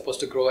 you're supposed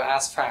to grow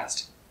as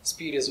fast.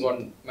 Speed is what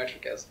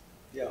metric is.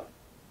 Yeah.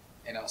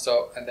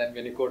 So and then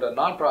when you go to a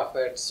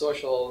non-profit,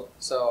 social,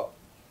 so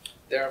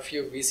there are a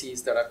few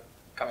VCs that are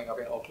coming up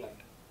in Oakland.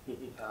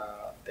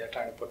 They're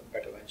trying to put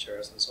better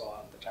ventures and so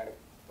on. They're trying to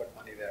put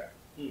money there.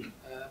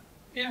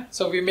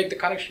 So we make the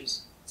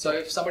connections. So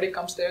if somebody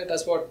comes there,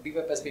 that's what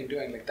BWEP has been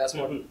doing. Like that's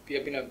what we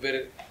have been a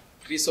very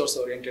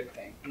resource-oriented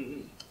thing.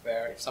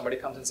 Where if somebody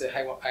comes and say,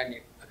 "Hey, I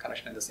need a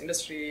connection in this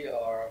industry,"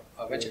 or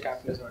a venture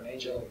capitalist or an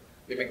angel,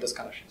 we make those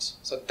connections.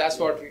 So that's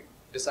what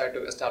decide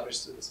to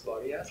establish this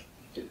body as.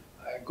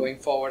 Going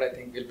forward, I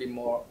think we'll be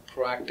more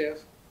proactive,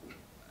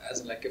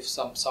 as in like if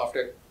some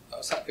software,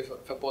 if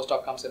a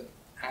postdoc comes in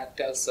and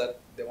tells that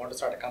they want to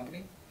start a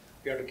company,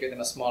 we have to give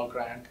them a small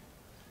grant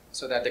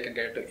so that they can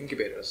get into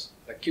incubators.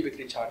 Like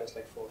QB3 charges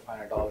like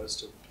 $400-500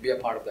 to be a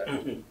part of that.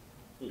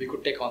 We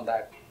could take on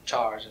that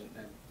charge and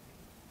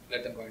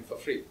let them go in for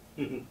free.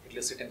 At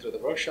least sit in through the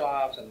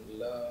workshops and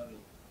learn,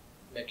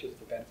 make use of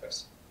the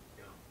benefits.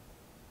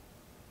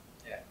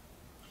 Yeah.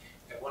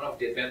 And one of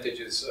the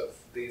advantages of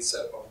this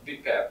of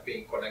BPAP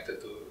being connected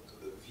to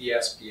the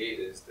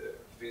VSPA, is the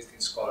Visiting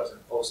Scholars and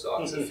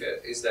Postdocs Affair,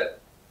 is that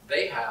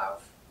they have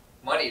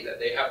money that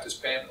they have to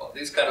spend on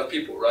these kind of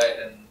people, right?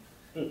 And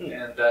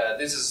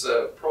this is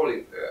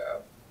probably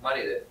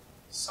money that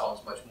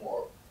sounds much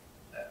more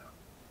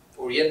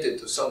oriented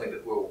to something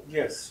that will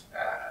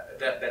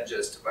than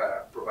just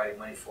providing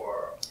money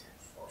for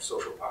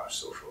social powers,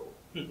 social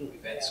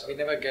events. Yeah, we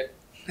never get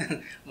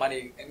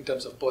money in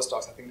terms of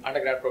postdocs. I think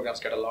undergrad programs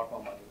get a lot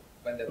more money.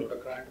 When they wrote a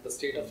grant to the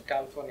state of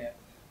California,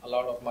 a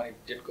lot of money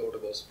did go to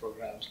those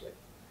programs, like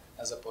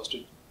as opposed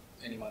to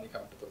any money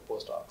coming to the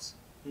postdocs.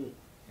 You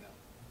know,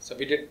 so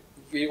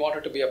we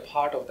wanted to be a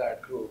part of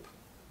that group,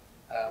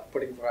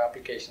 putting for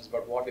applications.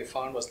 But what we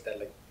found was that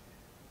like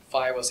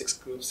 5 or 6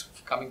 groups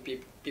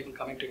people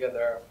coming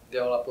together,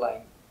 they're all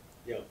applying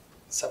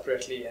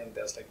separately, and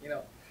there's like,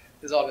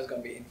 there's always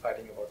going to be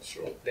infighting about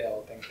they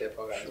all think their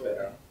program is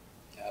better,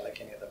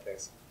 like any other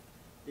place.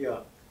 Yeah,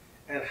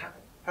 and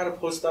how do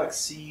postdocs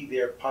see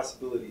their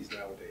possibilities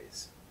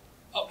nowadays?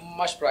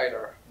 Much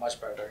brighter, much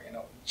brighter.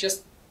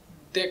 Just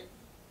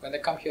when they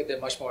come here, they're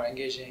much more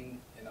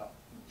engaging.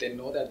 They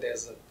know that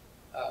there's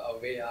a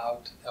way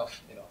out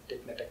of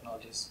taking the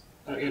technologies.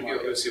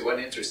 You see, one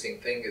interesting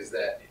thing is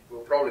that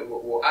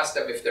we'll ask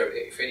them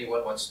if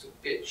anyone wants to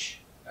pitch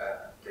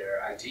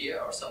their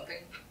idea or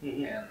something,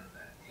 and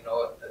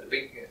at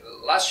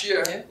the last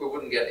year we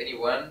wouldn't get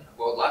anyone.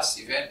 Well, last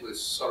event we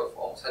sort of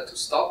almost had to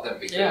stop them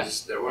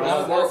because there were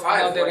 4 or 5.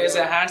 Now there is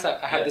a hands up.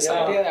 I have this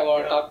idea. I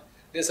want to talk.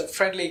 There's a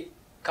friendly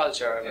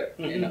culture.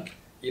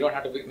 You don't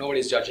have to be.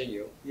 Nobody's judging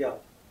you. Yeah.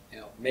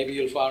 Maybe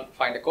you'll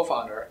find a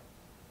co-founder.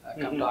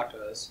 Come talk to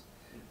us.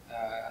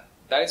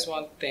 That is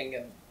one thing.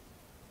 And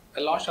I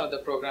launched another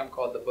program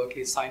called the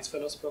Berkeley Science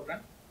Fellows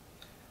Program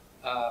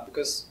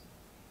because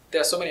there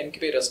are so many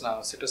incubators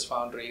now, Citrus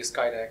Foundry,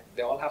 Skydeck,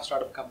 they all have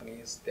startup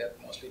companies. They're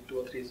mostly 2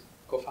 or 3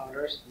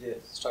 co-founders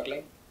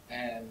struggling,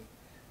 and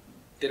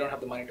they don't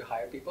have the money to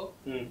hire people.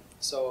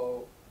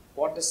 So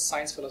what this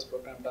Science Fellows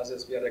Program does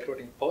is we are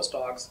recruiting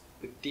postdocs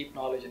with deep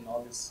knowledge in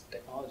all these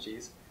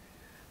technologies,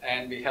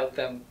 and we help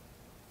them,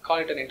 call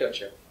it an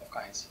internship of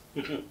kinds,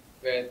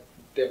 where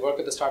they work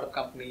with the startup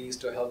companies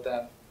to help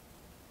them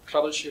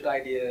troubleshoot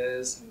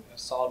ideas and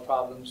solve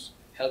problems,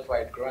 help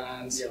write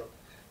grants,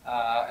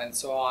 and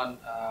so on.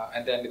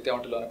 And then if they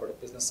want to learn about the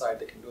business side,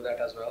 they can do that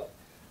as well.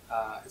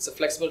 It's a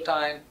flexible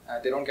time.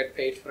 They don't get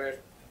paid for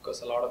it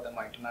because a lot of them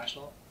are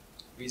international.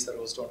 Visa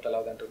rules don't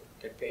allow them to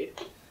get paid.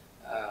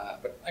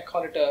 But I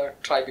call it a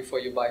try before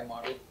you buy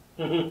model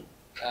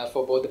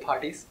for both the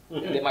parties.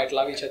 They might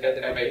love each other.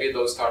 And maybe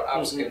those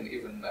startups can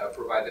even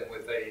provide them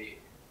with a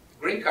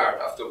green card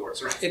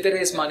afterwards, right? If there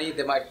is money,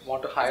 they might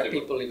want to hire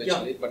people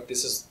eventually, but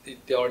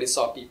they already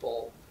saw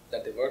people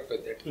that they work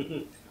with it.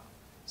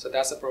 So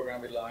that's a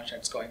program we launched, and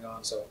it's going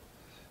on. So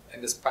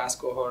in this past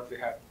cohort, we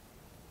had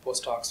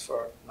postdocs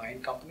for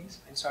 9 companies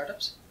and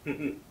startups.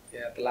 The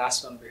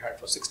last one we had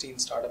for 16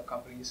 startup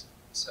companies.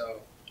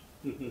 So,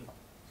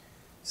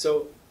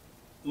 so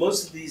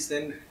most of these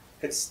then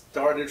had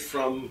started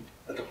from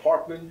a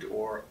department,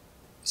 or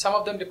some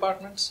of them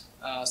departments,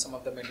 some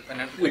of them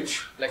independent.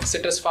 Which, like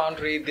Citrus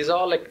Foundry, these are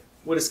all like.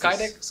 What is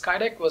Skydeck?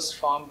 Skydeck was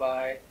formed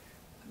by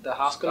the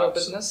Haas School of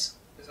Business.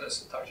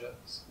 Business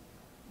Intelligence.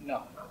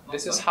 No,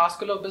 this is Haas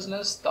School of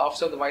Business, the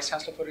Office of the Vice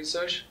Chancellor for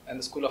Research, and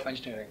the School of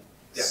Engineering.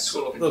 Yeah,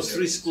 School of Those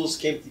 3 schools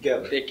came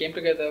together. They came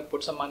together,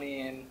 put some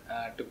money in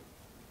to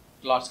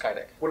launch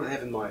Skydeck. What do they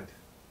have in mind?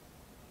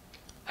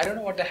 I don't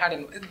know what they had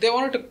in. They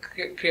wanted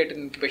to create an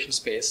incubation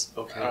space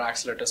or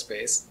accelerator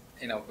space.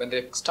 When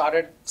they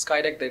started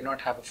Skydeck, they did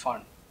not have a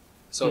fund,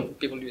 so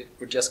people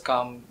would just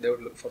come. They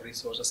would look for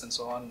resources and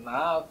so on.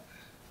 Now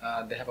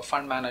they have a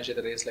fund manager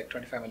that raised like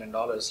 $25 million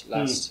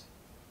last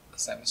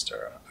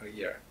semester or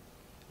year.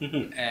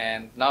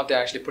 And now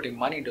they're actually putting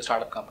money into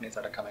startup companies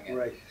that are coming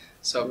in.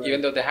 So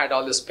even though they had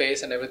all this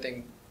space and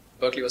everything,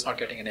 Berkeley was not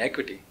getting any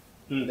equity.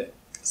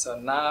 So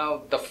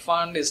now the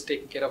fund is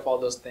taking care of all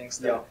those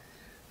things.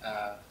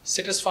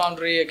 Citrus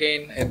Foundry,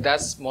 again,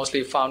 that's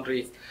mostly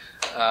Foundry.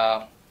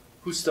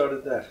 Who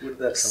started that? Where did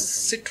that come from?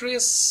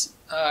 Citrus,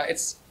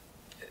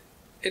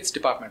 it's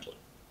departmental.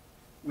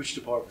 Which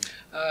department?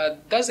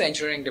 That's the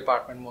engineering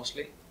department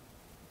mostly.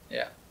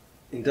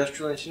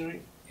 Industrial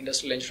engineering?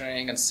 Industrial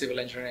engineering and civil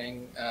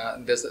engineering.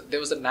 There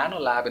was a nano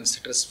lab in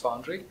Citrus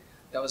Foundry.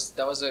 That was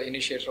the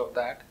initiator of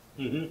that.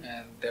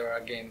 And there were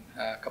again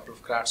a couple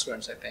of grad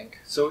students, I think.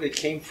 So it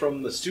came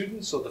from the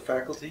students or the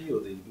faculty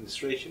or the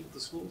administration of the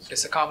schools?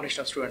 It's a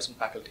combination of students and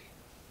faculty.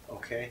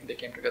 Okay. They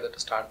came together to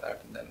start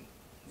that, and then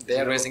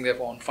They're raising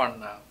their own fund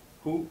now.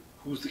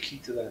 Who's the key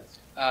to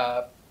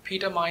that?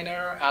 Peter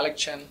Miner, Alec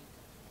Chen.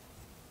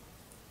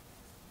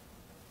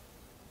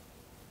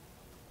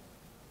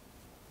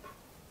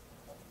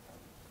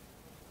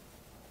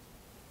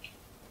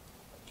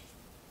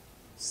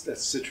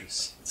 That's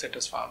Citrus.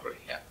 Citrus Foundry,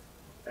 yeah.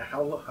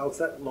 How long has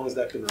that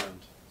been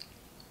around?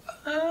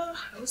 I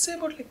would say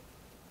about like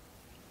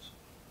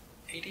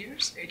 8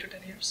 years, 8 to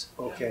 10 years.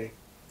 Okay. Yeah.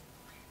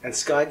 And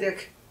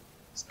Skydeck?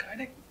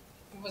 Skydeck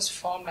was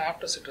formed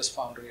after Citrus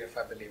Foundry, if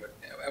I believe it.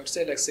 I would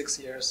say like 6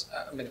 years.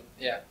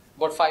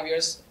 About 5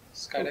 years.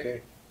 Skydeck.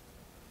 Okay.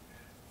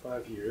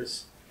 5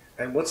 years.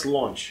 And what's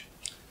Launch?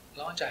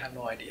 Launch, I have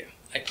no idea.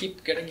 I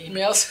keep getting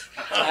emails.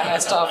 I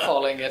stopped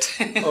following it.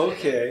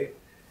 Okay.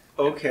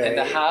 Okay. And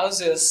the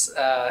house is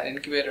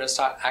incubator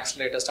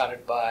accelerator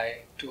started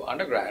by 2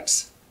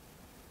 undergrads.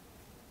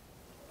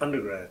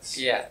 Undergrads?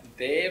 Yeah,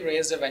 they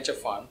raised a venture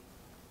fund,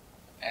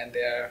 and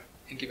they're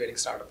incubating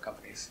startup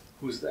companies.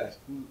 Who's that?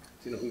 Do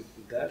you know who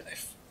did that? I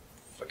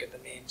forget the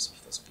names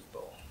of those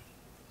people.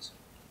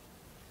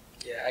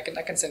 Yeah, I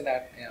can send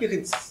that. Yeah. You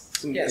can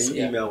send an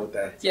email with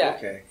that. Yeah.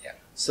 Okay. Yeah.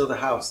 So the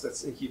house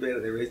that's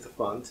incubated, they raised the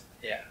fund.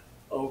 Yeah.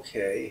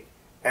 Okay.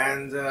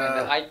 And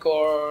the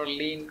ICOR,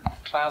 Lean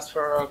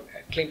Transfer,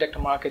 Clean Tech to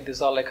Market,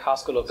 these are like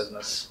Haas School of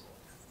Business.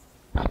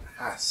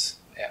 Haas.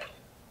 Yeah.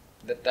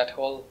 That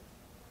whole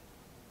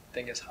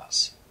thing is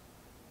Haas.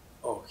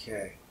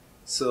 Okay.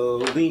 So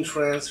Lean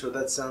Transfer,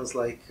 that sounds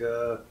like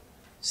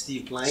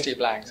Steve Blank? Steve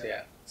Blank,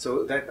 yeah.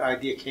 So that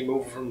idea came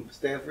over from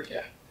Stanford?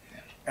 Yeah.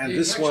 And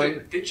this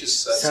one teaches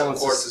some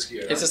courses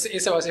here.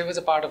 It was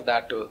a part of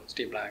that too,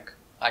 Steve Blank,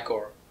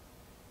 ICOR.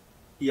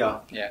 Yeah.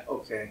 Yeah.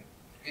 Okay.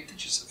 He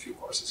teaches a few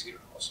courses here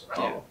also. Right?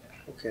 Oh,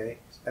 okay.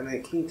 And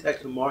then Clean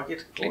Tech to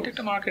Market? Clean Tech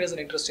to Market is an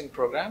interesting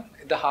program.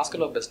 The Haas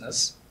School of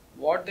Business,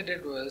 what they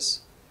did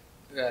was,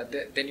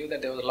 they knew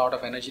that there was a lot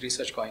of energy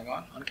research going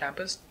on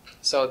campus.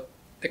 So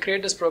they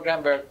created this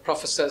program where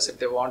professors, if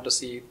they want to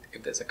see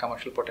if there's a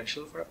commercial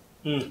potential for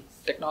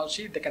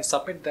technology, they can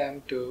submit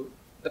them to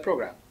the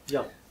program.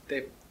 Yeah.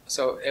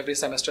 So every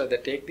semester they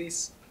take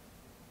these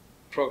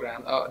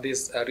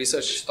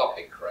research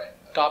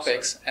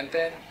topics, and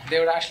then they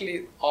would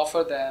actually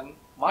offer them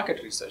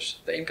market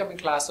research. The incoming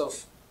class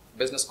of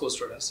business school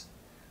students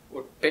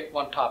would pick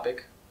one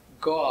topic,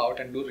 go out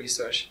and do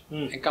research,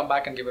 and come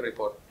back and give a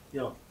report.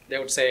 Yeah. They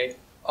would say,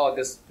 oh,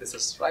 this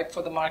is ripe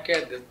for the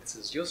market, this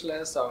is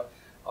useless, or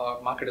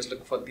market is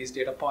looking for these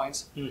data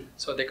points.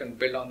 So they can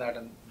build on that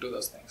and do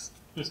those things.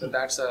 So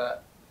that's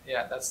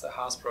the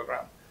Haas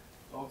program.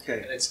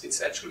 Okay. And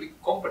it's actually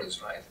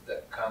companies, right,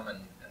 that come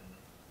and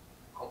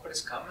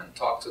companies come and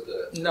talk to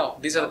the... No,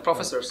 these are the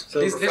professors. So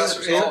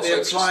they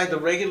apply the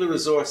regular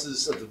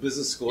resources of the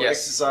business school,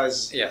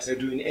 exercises they're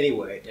doing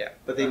anyway,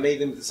 but they made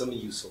them into something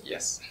useful.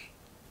 Yes.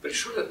 But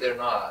sure that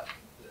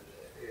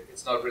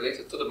it's not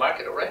related to the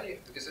market already?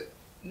 Because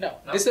no.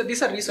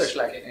 These are research,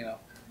 like,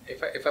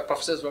 if a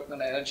professor is working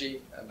on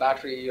energy, a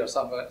battery or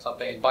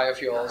something,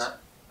 biofuels,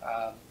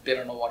 they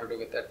don't know what to do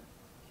with it.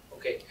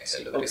 Okay,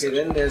 Okay,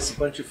 then there's a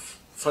bunch of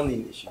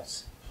funding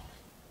issues.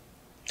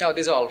 No,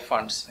 these are all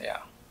funds,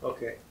 yeah.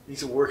 Okay,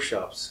 these are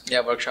workshops.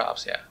 Yeah,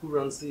 workshops, yeah. Who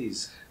runs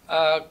these?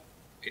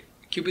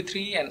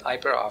 QB3 and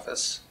Hyper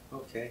Office.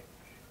 Okay,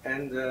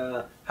 and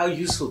how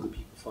useful do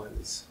people find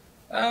this?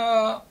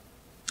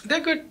 They're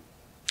good.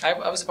 I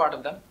was a part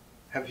of them.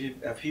 Have you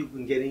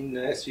been getting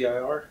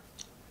SVIR?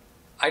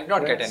 I did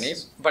not get any,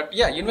 but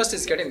yeah, university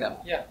is getting them.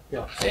 Yeah,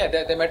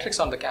 the metrics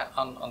on the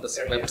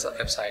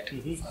website.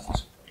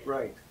 Mm-hmm.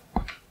 Right.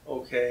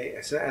 Okay.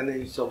 So, and then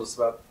you told us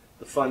about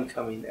the fund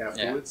coming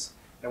afterwards.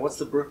 And what's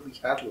the Berkeley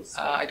Catalyst?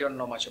 I don't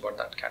know much about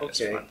that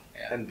Catalyst fund.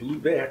 Yeah. And Blue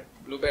Bear?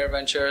 Blue Bear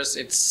Ventures.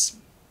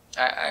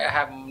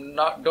 I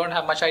don't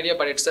have much idea,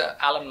 but it's an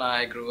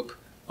alumni group.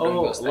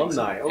 Oh,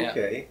 alumni.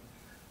 Okay.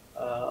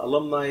 Yeah.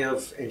 Alumni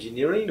of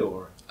engineering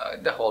or?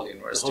 The whole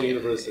university. The whole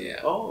university.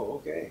 Yeah. Oh,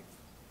 okay.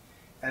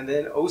 And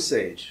then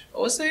Osage.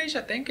 Osage,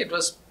 I think it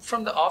was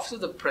from the office of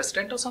the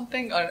president or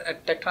something, or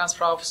tech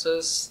transfer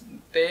offices.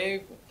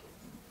 They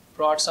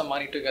brought some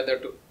money together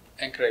to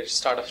encourage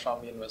startups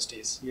from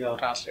universities. Yeah.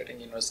 Translating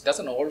universities. That's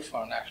an old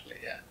fund, actually.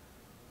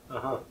 Yeah.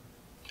 Uh-huh.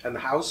 And the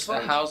house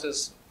fund? The house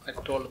is, I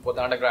told about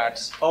the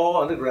undergrads.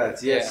 Oh,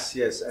 undergrads. Yes,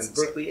 yes. And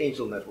Berkeley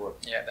Angel Network.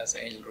 Yeah, that's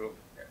the angel group.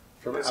 Yeah.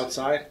 From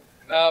outside?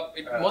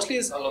 It mostly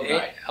is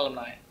alumni.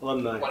 Alumni.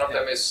 One of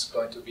them is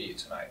going to be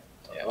tonight.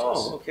 Yeah,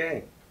 oh,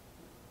 okay.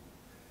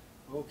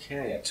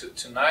 Okay. Yeah,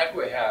 tonight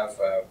we have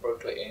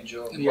Berkeley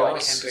Angel. Yeah.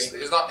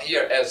 He's not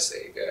here as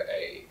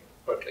a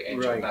Berkeley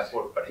Angel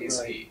network, but he's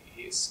a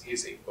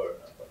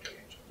Berkeley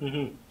Angel.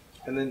 Mm-hmm.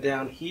 And then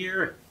down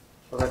here,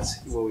 well,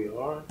 that's where we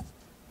are.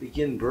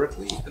 Begin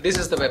Berkeley. This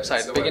is the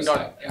website. Begin.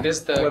 This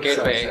is the website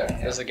gateway.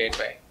 This is the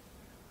gateway.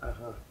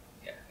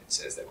 Yeah, it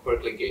says that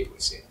Berkeley Gateway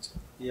Center.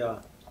 Yeah.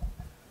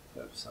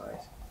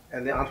 Website.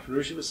 And the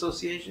Entrepreneurship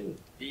Association?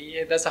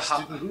 Yeah, that's a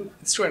student group.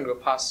 Student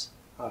group, Haas.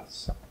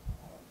 Haas.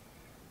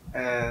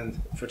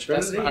 And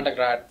fraternity? That's an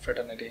undergrad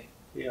fraternity.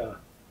 Yeah.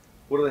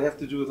 What do they have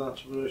to do with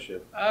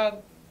entrepreneurship?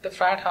 The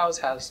frat house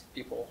has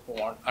people who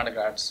want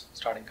undergrads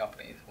starting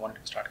companies,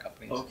 wanting to start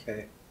companies.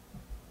 Okay.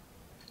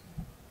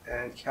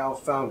 And Cal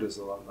Founders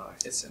Alumni.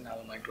 It's an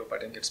alumni group. I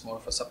think it's more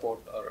of a support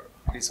or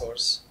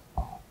resource.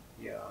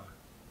 Yeah.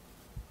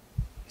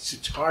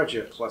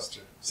 Sutarja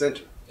Cluster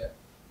Center. Yeah,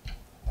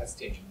 that's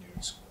the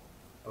engineering school.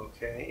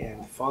 Okay,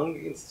 and Fung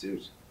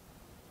Institute.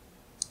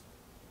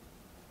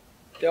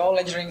 They're all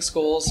engineering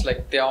schools.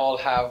 Like they all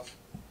have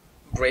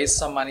raised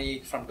some money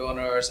from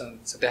donors, and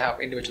so they have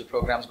individual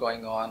programs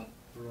going on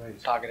Right.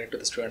 targeted to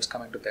the students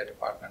coming to their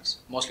departments,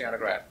 mostly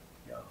undergrad.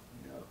 Yeah,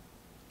 yeah.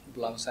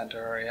 Blum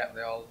Center, yeah,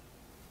 they all.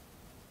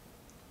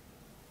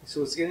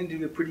 So it's getting to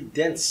be pretty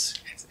dense.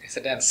 It's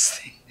a dense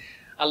thing.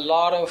 A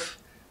lot of,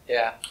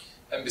 yeah.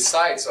 And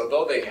besides,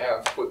 although they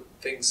have put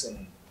things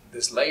in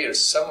these layers,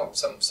 some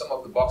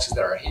of the boxes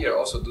that are here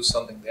also do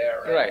something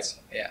there, right? Right.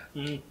 Yeah.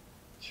 Mm-hmm.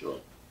 Sure.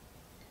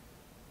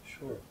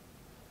 Sure.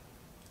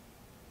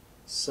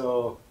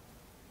 So,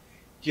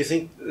 do you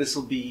think this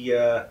will be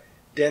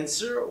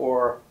denser,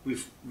 or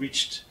we've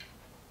reached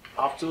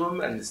optimum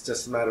and it's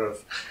just a matter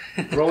of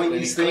growing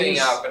these Cleaning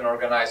things? up and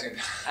organizing.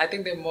 I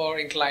think they're more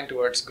inclined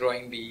towards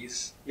growing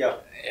these, Yeah.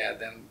 yeah,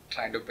 than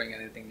trying to bring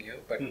anything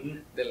new. But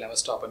Mhm. they'll never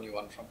stop a new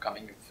one from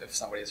coming if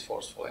somebody is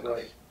forceful enough,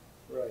 Right.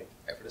 Right.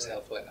 if it is Right.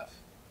 helpful enough.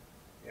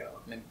 Yeah.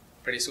 I mean,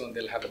 pretty soon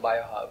they'll have the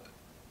bio hub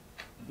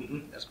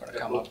Mm-hmm. that's going to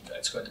come up.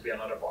 It's going to be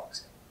another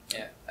box.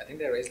 Yeah, I think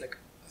they raised like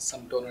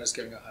some donors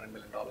giving $100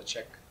 million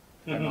check.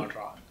 If I'm Mhm. not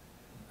wrong.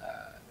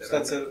 They're So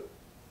that's a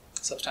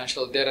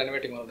substantial. They're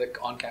renovating one of the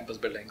on-campus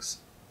buildings,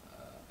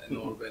 an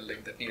old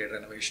building that needed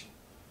renovation.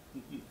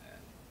 And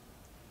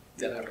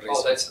they'll have to raise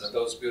Oh, that's funds.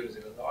 those buildings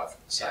in the north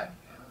side.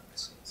 Yeah. I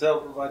see. so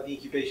that'll provide the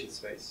incubation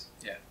space.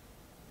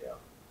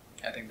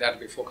 I think that'll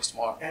be focused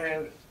more.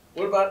 And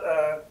what about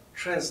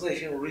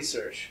translational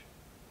research?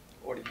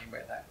 What do you mean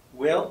by that?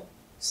 Well,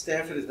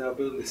 Stanford is now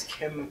building this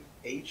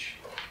ChemH.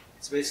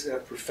 It's basically a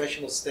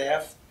professional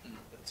staff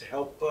to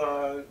help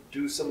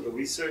do some of the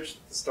research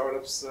that the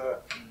startups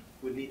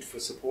would need for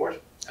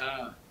support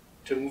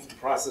to move the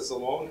process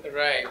along.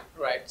 Right.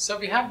 So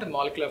we have the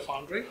molecular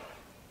foundry.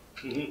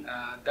 Mm-hmm.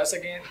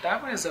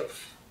 That one is a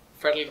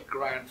federal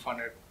grant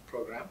funded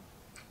program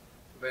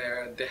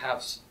where they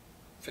have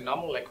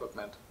phenomenal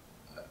equipment,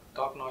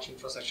 top-notch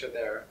infrastructure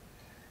there,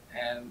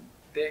 and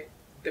the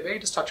way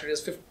it is structured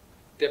is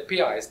their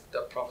PIs,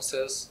 the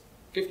professors,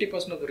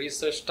 50% of the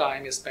research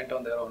time is spent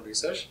on their own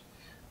research.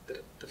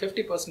 The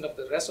 50% of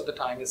the rest of the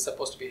time is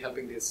supposed to be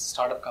helping these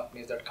startup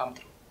companies that come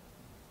through.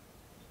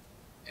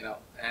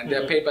 And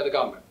they're paid by the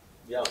government.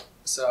 Yeah.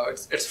 So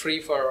it's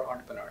free for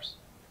entrepreneurs,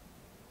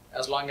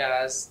 as long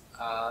as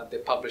they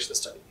publish the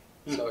study.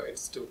 So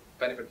it's to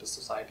benefit the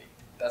society.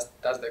 That's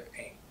the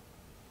aim.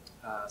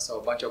 So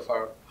a bunch of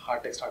our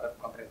hard tech startup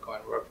companies go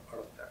and work out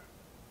of there.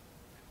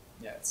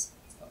 Yeah, it's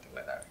something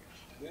like that.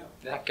 Yeah.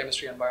 They have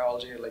chemistry and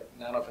biology, like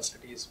nano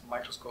facilities,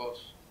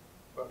 microscopes,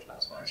 world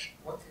class ones.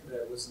 One thing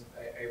that I wasn't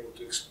able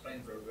to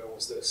explain very well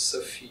was the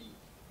SOFI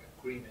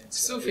agreement.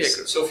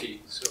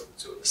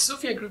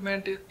 SOFI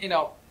agreement,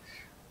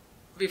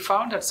 we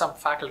found that some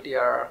faculty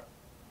are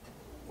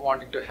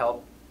wanting to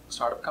help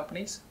startup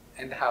companies,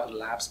 and they have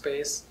lab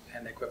space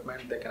and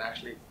equipment that can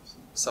actually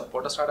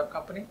support a startup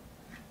company.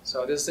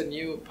 So this is a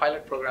new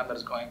pilot program that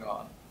is going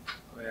on,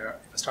 where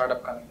if a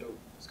startup coming to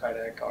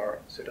Skydeck or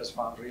Citrus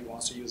Foundry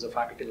wants to use a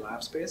faculty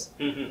lab space,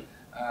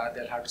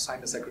 they'll have to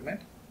sign this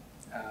agreement.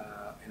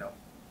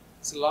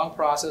 It's a long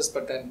process,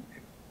 but then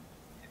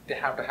they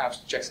have to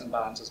have checks and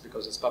balances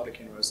because it's public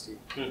university,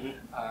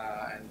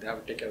 and they have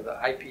to take care of the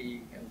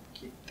IP and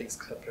keep things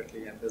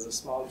separately. And there's a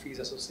small fees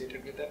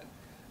associated with it,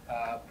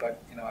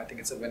 but I think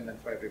it's a win-win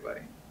for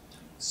everybody.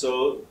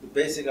 So the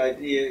basic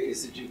idea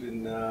is that you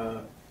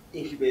can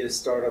incubate a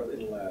startup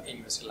in a lab. In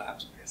university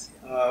lab space.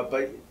 Yeah.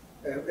 But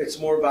it's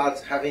more about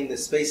having the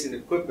space and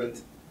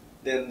equipment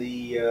than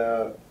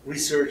the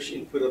research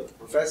input of the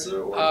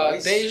professor or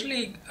vice? They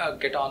usually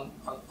get on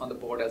the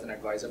board as an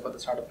advisor for the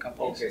startup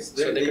companies. Okay,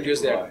 so they could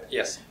use their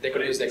use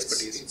the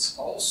expertise. It's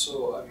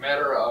also a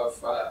matter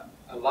of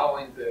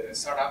allowing the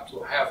startup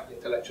to have the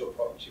intellectual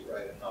property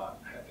right and not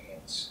having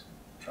it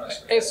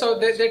transferred. So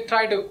they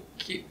try to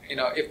keep,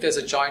 if there's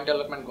a joint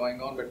development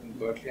going on between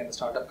Berkeley and the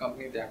startup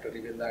company, they have to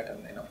reveal that,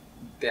 and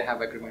they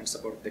have agreements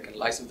about they can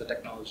license the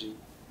technology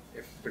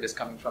if it is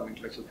coming from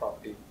intellectual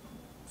property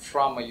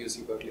from a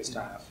UC Berkeley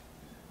staff.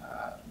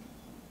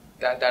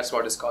 That's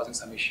what is causing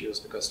some issues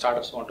because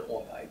startups want to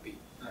own the IP,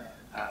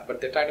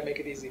 but they're trying to make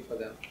it easy for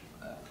them.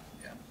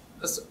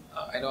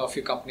 I know a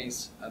few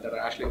companies that are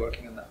actually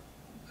working on the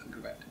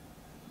agreement.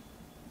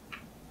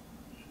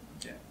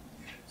 Yeah.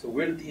 So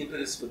where did the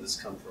impetus for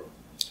this come from?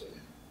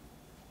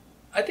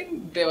 I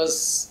think there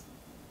was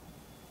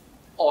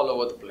all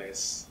over the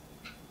place.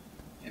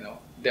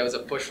 There was a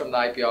push from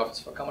the IP office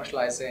for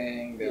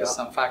commercializing. There was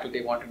some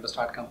faculty wanting to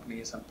start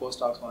companies, some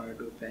postdocs wanted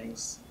to do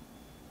things,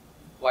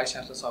 vice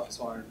chancellor's office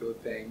wanted to do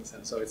things,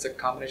 and so it's a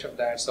combination of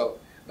that. So,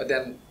 but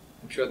then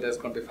I'm sure there's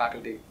going to be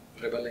faculty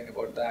rebelling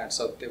about that.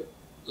 So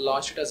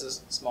launched it as a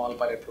small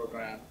pilot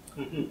program.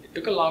 It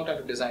took a long time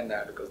to design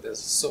that because there's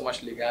so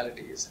much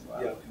legalities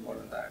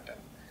involved in that. And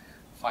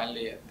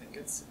finally, I think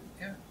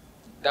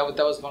that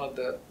was one of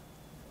the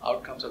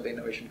outcomes of the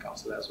Innovation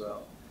Council as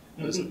well.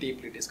 It was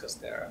deeply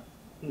discussed there.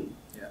 Yeah,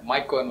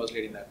 Mike Cohen was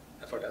leading that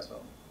effort as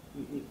well.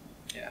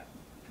 Yeah.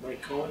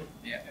 Mike Cohen?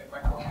 Yeah.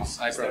 Mike Cohen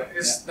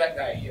is that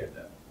guy here.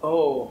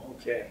 Oh,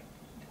 okay.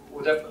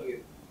 We'll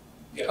definitely.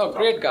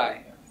 Great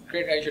guy.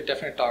 Great guy. You should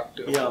definitely talk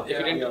to. Yeah. If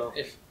you didn't,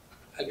 if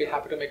I'll be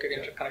happy to make an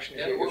interconnection.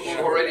 Yeah,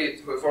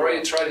 we've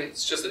already tried it.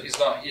 It's just that he's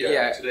not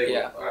here today.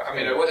 Yeah. I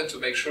mean, I wanted to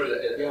make sure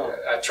that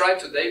I tried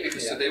today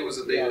because today was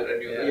the day that I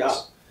knew that.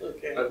 Yeah.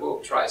 Okay. But we'll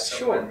try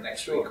sometime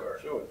next week or.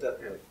 Sure,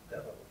 definitely.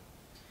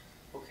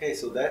 Okay,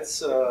 so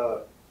that's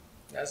a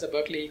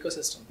Berkeley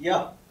ecosystem.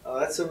 Yeah,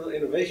 that's a real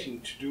innovation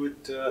to do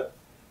it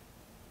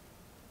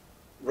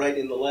right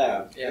in the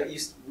lab. Yeah. That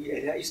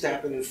used to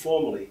happen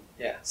informally.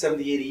 Yeah.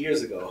 70, 80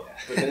 years ago.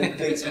 But then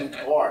things moved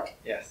apart.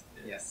 Yes.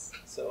 Yes.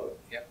 So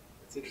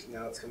it's interesting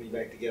now it's coming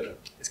back together.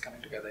 It's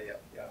coming together.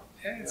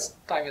 Yeah.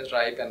 Time is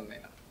ripe, and I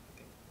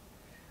think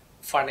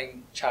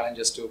funding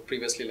challenges too.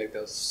 Previously, like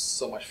there was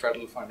so much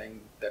federal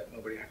funding that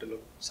nobody had to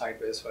look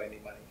sideways for any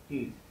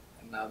money.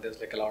 And now there's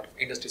like a lot of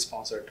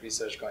industry-sponsored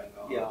research going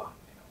on. Yeah.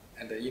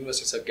 And the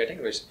universities are getting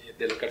rich.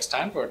 They look at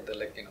Stanford. They're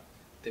like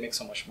they make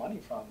so much money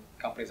from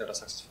companies that are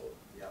successful.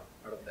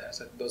 Out of there.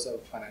 So those are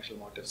financial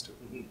motives too.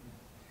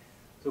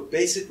 So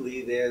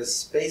basically, there's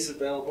space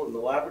available in the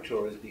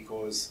laboratories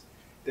because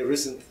there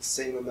isn't the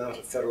same amount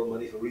of federal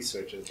money for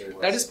research as there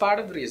was. That is part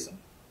of the reason.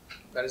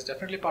 That is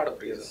definitely part of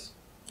the reason. Yes.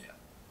 Yeah,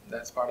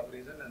 that's part of the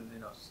reason. And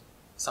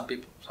some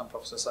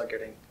professors are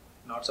getting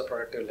not so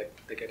productive. Like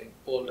they're getting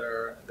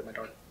older. They might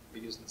not be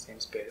using the same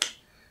space.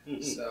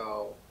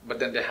 So, but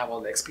then they have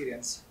all the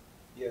experience.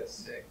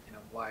 Yes. They,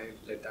 why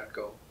let that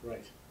go?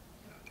 Right.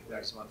 I think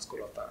that's one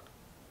school of thought.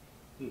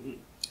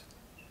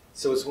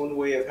 So it's one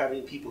way of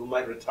having people who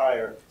might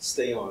retire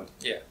stay on.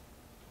 Yeah.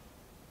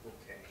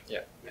 Okay.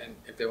 Yeah, and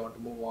if they want to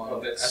move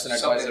on That's as an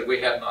something advisor, that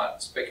we have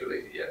not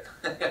speculated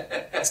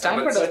yet.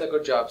 Stanford does a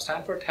good job.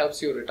 Stanford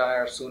helps you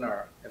retire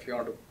sooner if you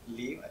want to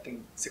leave. I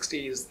think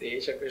 60 is the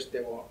age at which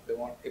they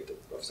want. If the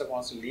professor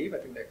wants to leave, I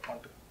think they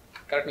want to.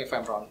 Correct me if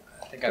I'm wrong.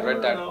 I think I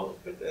read that. No,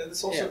 but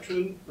it's also true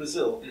in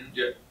Brazil.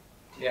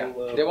 Yeah,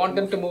 People, they want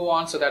them to move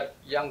on so that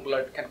young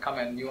blood can come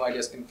and new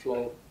ideas can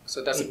flow.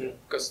 So that's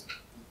because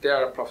there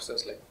are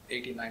professors like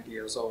 80, 90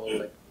 years old,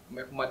 like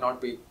who might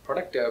not be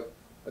productive,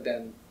 but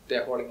then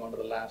they're holding on to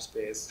the lab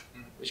space,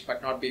 which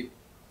might not be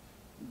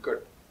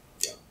good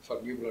for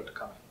new blood to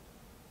come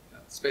in.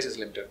 Space is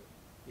limited.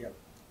 Yeah.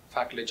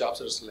 Faculty jobs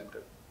are just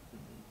limited.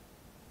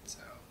 So.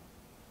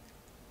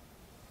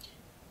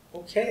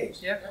 Okay.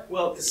 Yeah.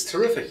 Well, it's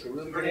terrific. You're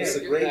really giving us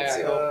a great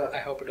I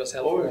hope it was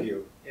helpful.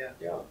 overview.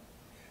 Yeah.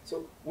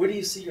 So, where do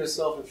you see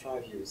yourself in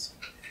 5 years?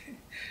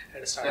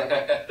 At a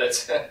startup.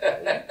 That's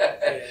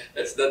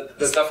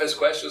the toughest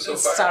question so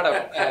far.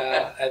 Startup.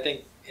 I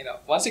think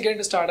once you get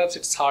into startups,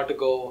 it's hard to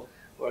go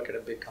work at a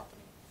big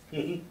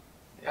company.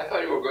 I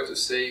thought you were going to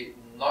say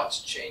not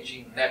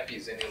changing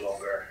nappies any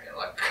longer in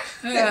like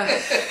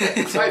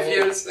 5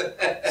 years.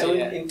 So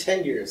in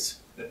 10 years?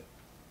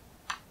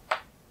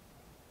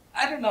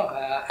 I don't know.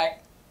 I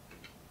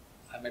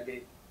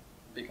maybe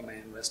become an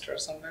investor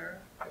somewhere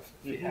if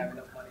we have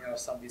enough money or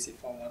some VC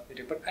firm wants me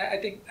to. But I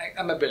think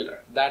I'm a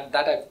builder. That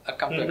I've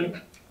come to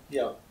agreement.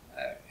 Yeah.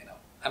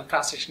 I'm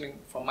transitioning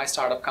from my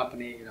startup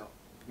company.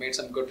 Made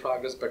some good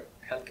progress, but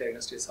healthcare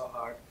industry is so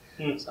hard.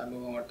 So I'm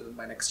moving on to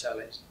my next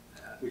challenge.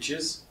 Which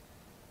is?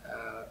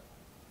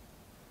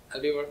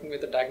 I'll be working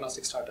with a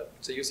diagnostic startup.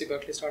 It's a UC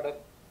Berkeley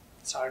startup,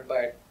 started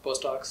by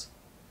postdocs.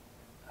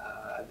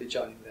 I'll be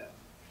joining them.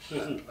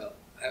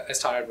 I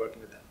started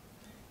working with them.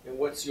 And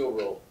what's your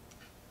role?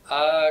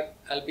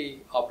 I'll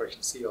be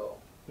operations CEO.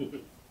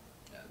 I'm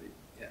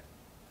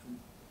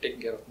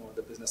taking care of more of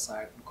the business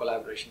side, and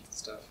collaborations and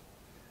stuff,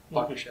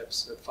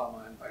 partnerships with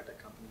pharma and biotech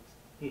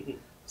companies.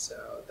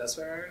 So that's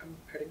where I'm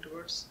heading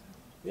towards.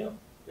 Yeah,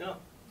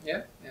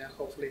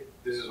 hopefully.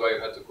 This is why you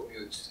had to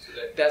commute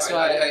today. That's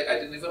why I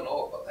didn't even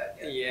know about that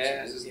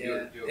yet. So this is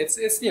new.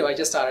 It's new. I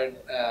just started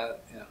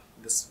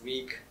this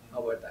week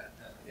about that.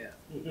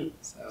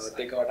 So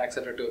they got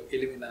accepted to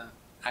Illumina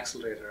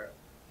Accelerator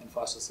in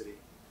Foster City.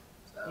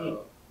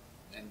 So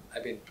and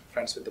I've been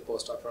friends with the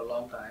postdoc for a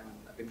long time, and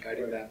I've been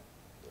guiding them.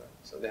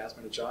 So they asked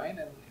me to join,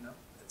 and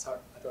it's hard.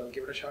 I thought I'll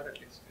give it a shot at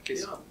least.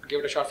 Give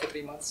it a shot for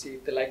 3 months, see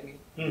if they like me.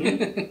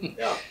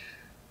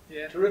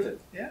 Yeah. Terrific.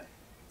 Yeah.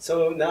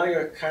 So now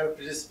you're kind of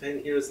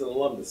participating here as an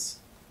alumnus.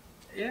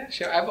 Yeah,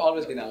 sure. I've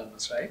always been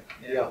alumnus, right?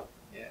 Yeah.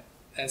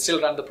 And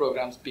still run the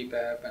programs,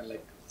 PPAP and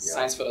like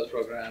Science Fellows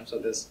programs. So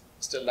there's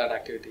still that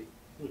activity.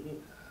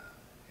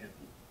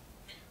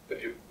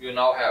 But you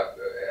now have,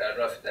 I don't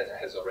know if that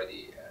has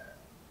already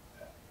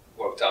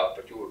worked out,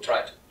 but you were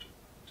trying to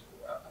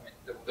I mean,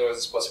 there was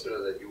this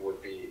possibility that you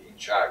would be in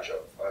charge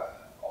of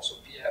also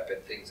PAP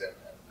and things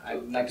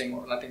and nothing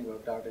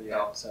worked out yet,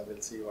 No. so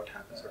we'll see what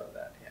happens out of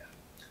that. Yeah.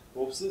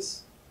 What was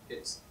this?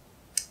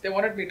 They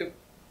wanted me to,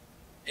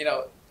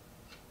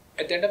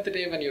 at the end of the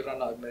day, when you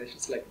run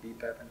organizations like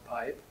BPEP and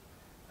PIPE,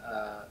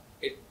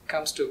 it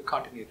comes to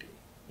continuity.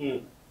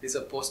 These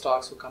are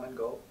postdocs who come and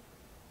go,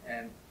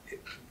 and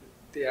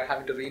they are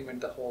having to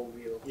reinvent the whole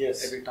wheel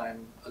every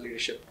time a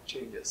leadership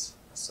changes.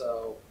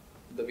 So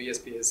the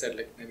VSP has said,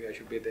 like, maybe I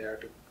should be there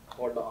to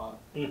hold on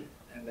and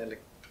then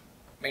like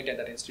maintain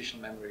that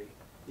institutional memory.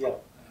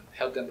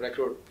 Help them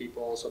recruit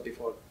people, so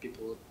before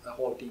the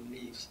whole team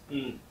leaves,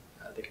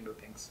 they can do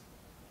things.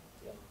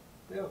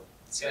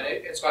 So, and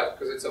it's right,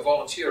 because it's a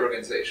volunteer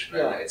organization.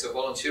 And it's a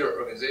volunteer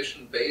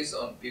organization based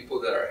on people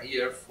that are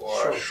here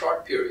for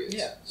short periods.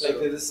 So like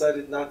they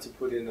decided not to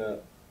put in a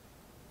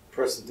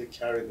person to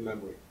carry the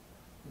memory.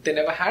 They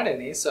never had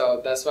any,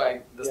 so that's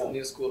why this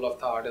new school of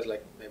thought is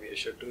like, maybe I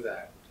should do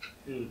that.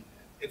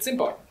 It's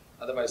important,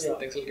 otherwise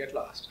things will get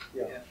lost.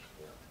 You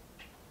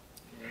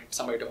need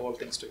somebody to hold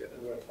things together,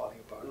 falling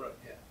apart.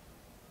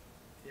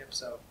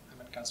 So I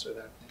might consider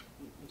that.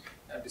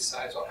 And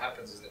besides, what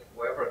happens is that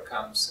whoever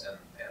comes and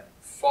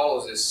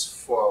follows this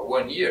for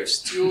 1 year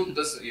still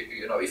doesn't,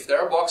 if there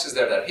are boxes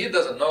there that he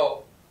doesn't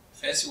know,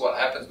 fancy what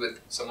happens with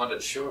someone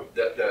that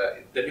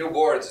the new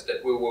boards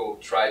that we will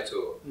try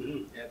to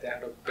they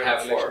have to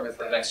have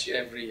for next year.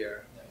 Every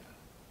year.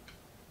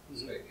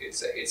 So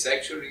it's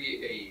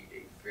actually a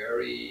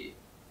very,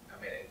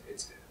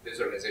 this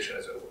organization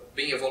as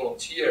being a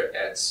volunteer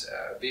at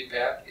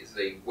BPEP is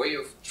a way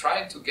of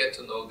trying to get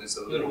to know this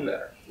a little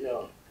better.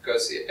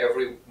 Because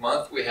every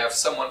month we have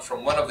someone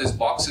from one of these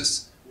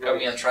boxes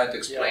coming and trying to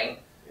explain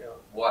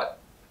what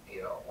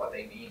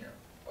they mean.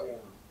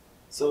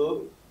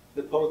 So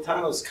the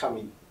Politanos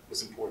coming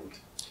was important.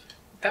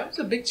 That was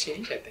a big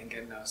change, I think,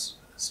 in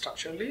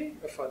structurally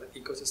for the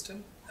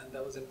ecosystem, and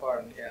that was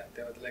important.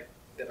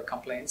 There were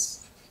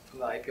complaints from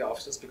the IP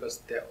officers because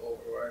they're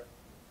overworked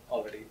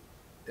already.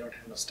 They don't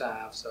have no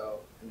staff,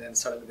 and then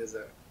suddenly there's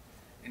a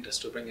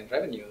interest to bring in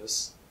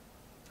revenues.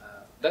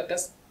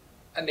 That's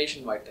a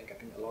nationwide thing. I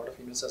think a lot of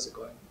universities are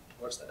going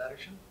towards that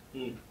direction.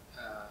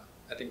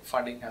 I think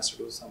funding has to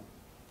do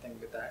something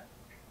with that,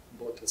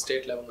 both the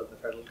state level and the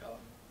federal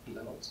government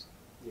levels.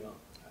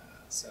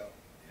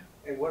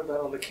 And what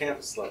about on the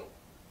campus level?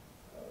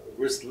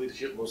 Where's the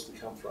leadership mostly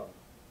come from?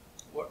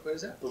 Where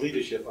is that? The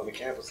leadership on the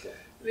campus level.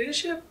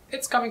 Leadership,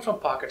 it's coming from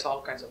pockets,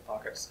 all kinds of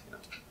pockets.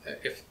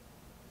 If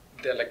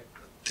there are like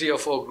 3 or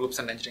 4 groups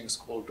in engineering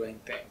school doing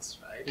things,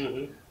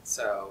 right?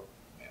 So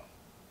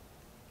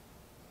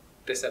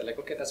they said, like,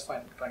 okay, that's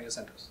fine, run your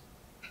centers.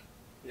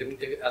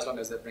 As long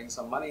as they bring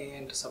some money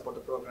in to support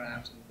the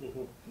programs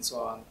and so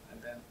on,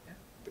 and then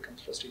it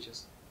becomes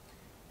prestigious.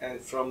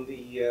 And from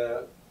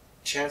the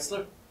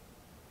chancellor?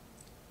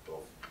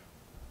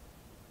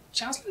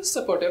 Chancellor is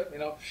supportive.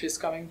 She's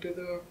coming to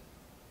the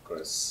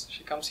course.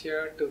 She comes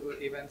here to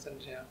the events,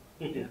 and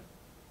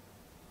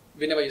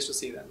we never used to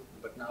see them,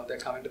 but now they're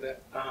coming to the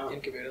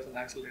incubators and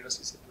accelerators.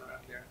 We see them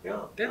around here.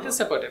 They're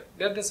supportive.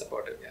 They're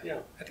supportive.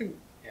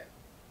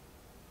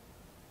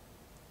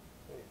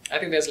 I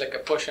think there's like a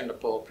push and a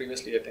pull.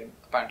 Previously,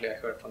 apparently I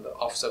heard from the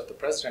office of the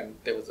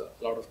president, there was a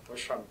lot of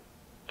push from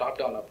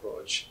top-down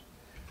approach,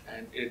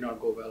 and it did not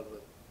go well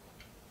with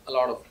a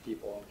lot of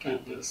people on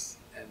campus.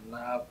 And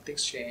now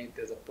things change.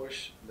 There's a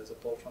push. There's a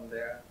pull from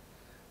there.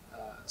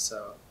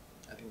 So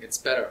I think it's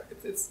better.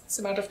 It's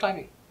a matter of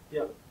timing.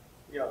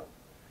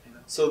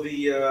 So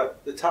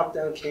the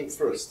top-down came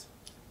first.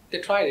 They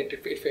tried it.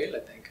 It failed, I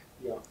think.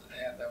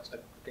 That was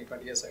like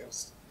 20 years ago.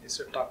 I used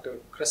to talk to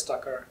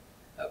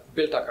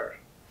Bill Tucker.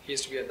 He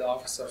used to be at the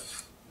office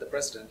of the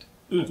president.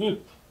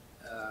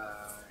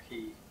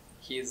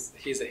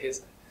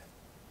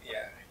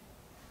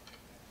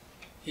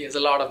 He has a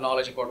lot of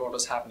knowledge about what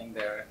was happening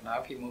there.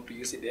 Now he moved to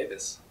UC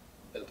Davis,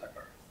 Bill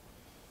Tucker.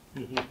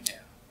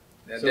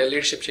 There are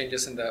leadership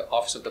changes in the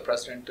office of the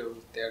president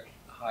to their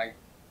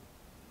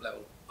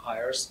high-level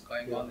hires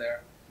going on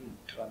there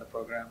to run the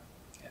program.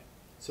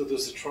 So there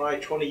was a try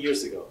 20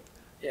 years ago.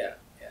 Yeah.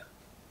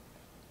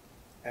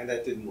 And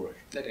that didn't work.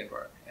 That didn't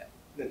work.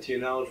 And to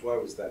your knowledge, why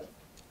was that?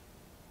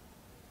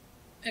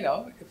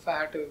 If I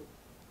had to,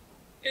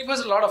 it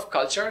was a lot of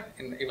culture.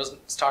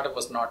 Startup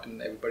was not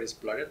in everybody's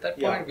blood at that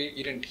point.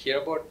 You didn't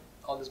hear about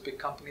all these big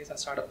companies and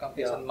startup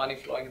companies and money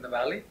flowing in the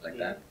valley like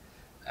that.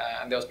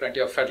 And there was plenty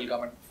of federal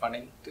government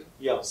funding too.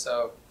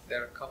 So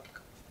there are a couple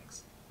of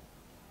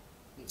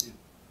things.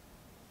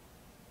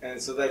 And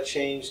so that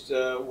changed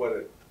at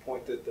the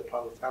point that the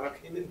Politano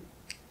came in?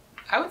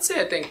 I would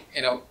say, I think,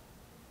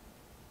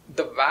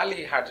 the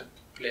valley had to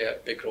play a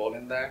big role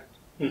in that.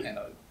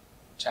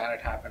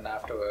 Janet happened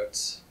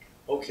afterwards.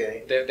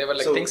 Okay. There were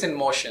like things in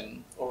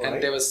motion,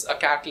 and there was a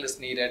catalyst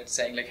needed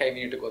saying like, hey,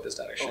 we need to go this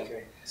direction.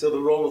 Okay. So the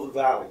role of the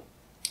valley.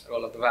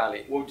 Role of the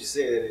valley. What would you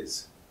say it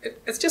is?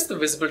 It's just the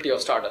visibility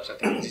of startups, I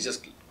think.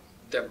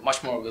 They're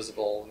much more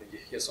visible. You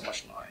hear so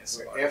much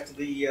noise. After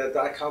the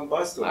dot-com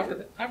bust? After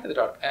the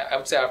I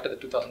would say after the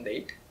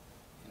 2008.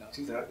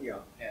 2000,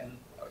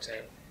 I would say.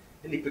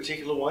 Any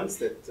particular ones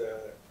that...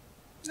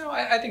 No,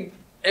 I think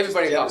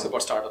everybody talks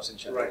about startups in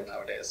general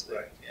nowadays.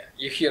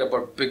 You hear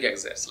about big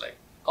exits like,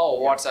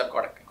 WhatsApp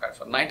got acquired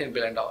for $19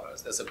 billion.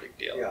 That's a big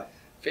deal.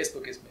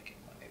 Facebook is making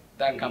money.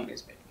 that company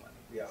is making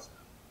money. Yeah. So.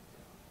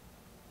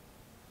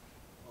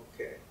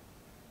 Okay.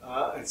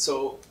 And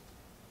so,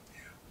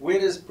 where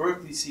does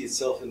Berkeley see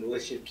itself in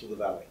relationship to the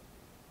Valley?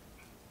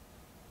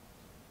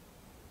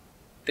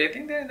 They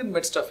think they're in the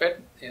midst of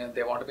it. You know,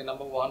 they want to be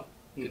number one.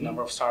 The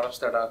number of startups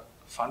that are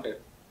funded.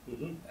 I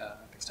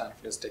think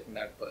Stanford is taking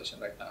that position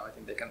right now. I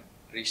think they can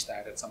reach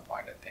that at some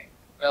point. I think.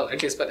 Well,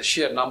 at least by the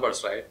sheer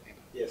numbers, right? You know,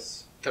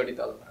 Yes.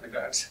 30,000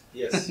 undergrads.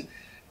 Yes.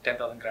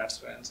 10,000 grad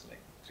students, like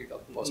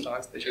 3,000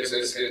 postdocs. They should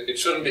It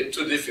shouldn't be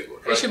too difficult,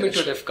 right? It should be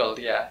too difficult,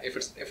 yeah. If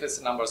it's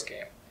a numbers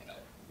game, you know.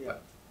 Yeah.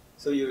 But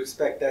So you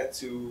expect that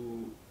to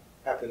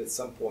happen at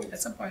some point? at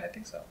some point, I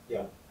think so.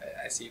 Yeah.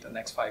 I see it in the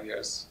next 5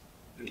 years,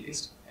 at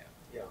least. Yeah.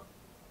 Yeah.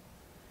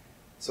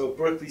 So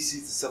Berkeley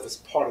sees itself as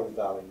part of the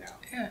Valley now.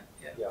 Yeah.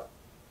 Yeah.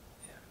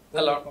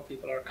 A lot more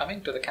people are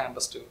coming to the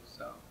campus too.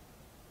 So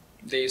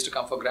they used to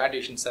come for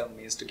graduation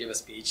ceremonies to give a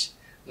speech.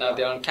 Now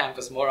they're on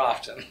campus more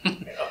often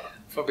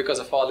because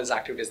of all these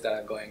activities that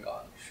are going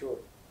on. Sure.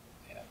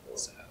 You know,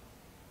 so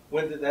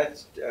When did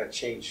that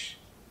change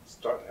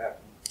start to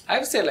happen? I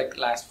would say like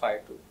last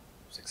 5 to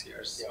 6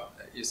 years. Yeah.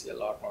 You see a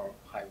lot more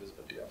high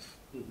visibility of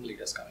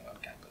leaders coming on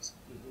campus.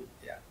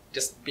 Yeah,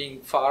 just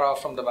being far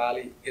off from the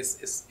valley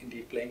is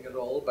indeed playing a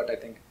role, but I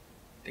think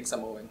things are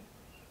moving.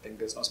 I think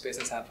there's no space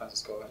in San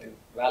Francisco. I think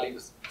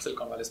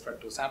Silicon Valley spread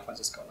to San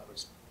Francisco now.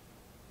 It's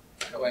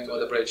going over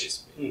the bridge. I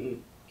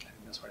think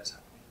that's what is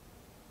happening.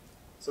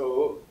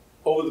 So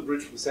over the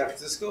bridge from San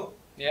Francisco?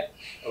 Yeah.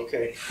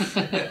 Okay.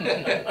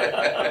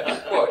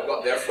 Well, it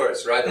got there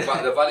first, right? The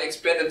valley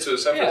expanded to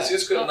San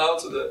Francisco, and now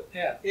to the...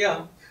 Yeah.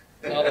 Yeah.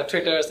 All the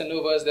Twitters and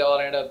Ubers, they all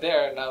end up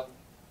there now.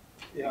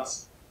 Yeah.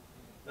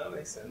 That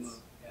makes sense.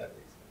 Yeah. That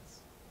makes sense.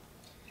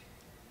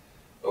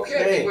 Okay,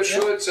 I think we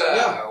should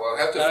we'll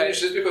have to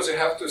finish this because we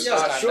have to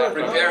start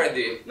preparing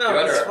the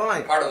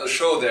other part of the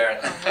show there.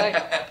 Right.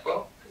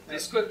 Well,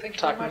 It's good. Thank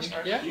you very much.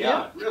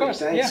 Yeah, of really, course.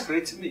 thanks. Yeah.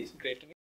 Great to meet. Great to meet you.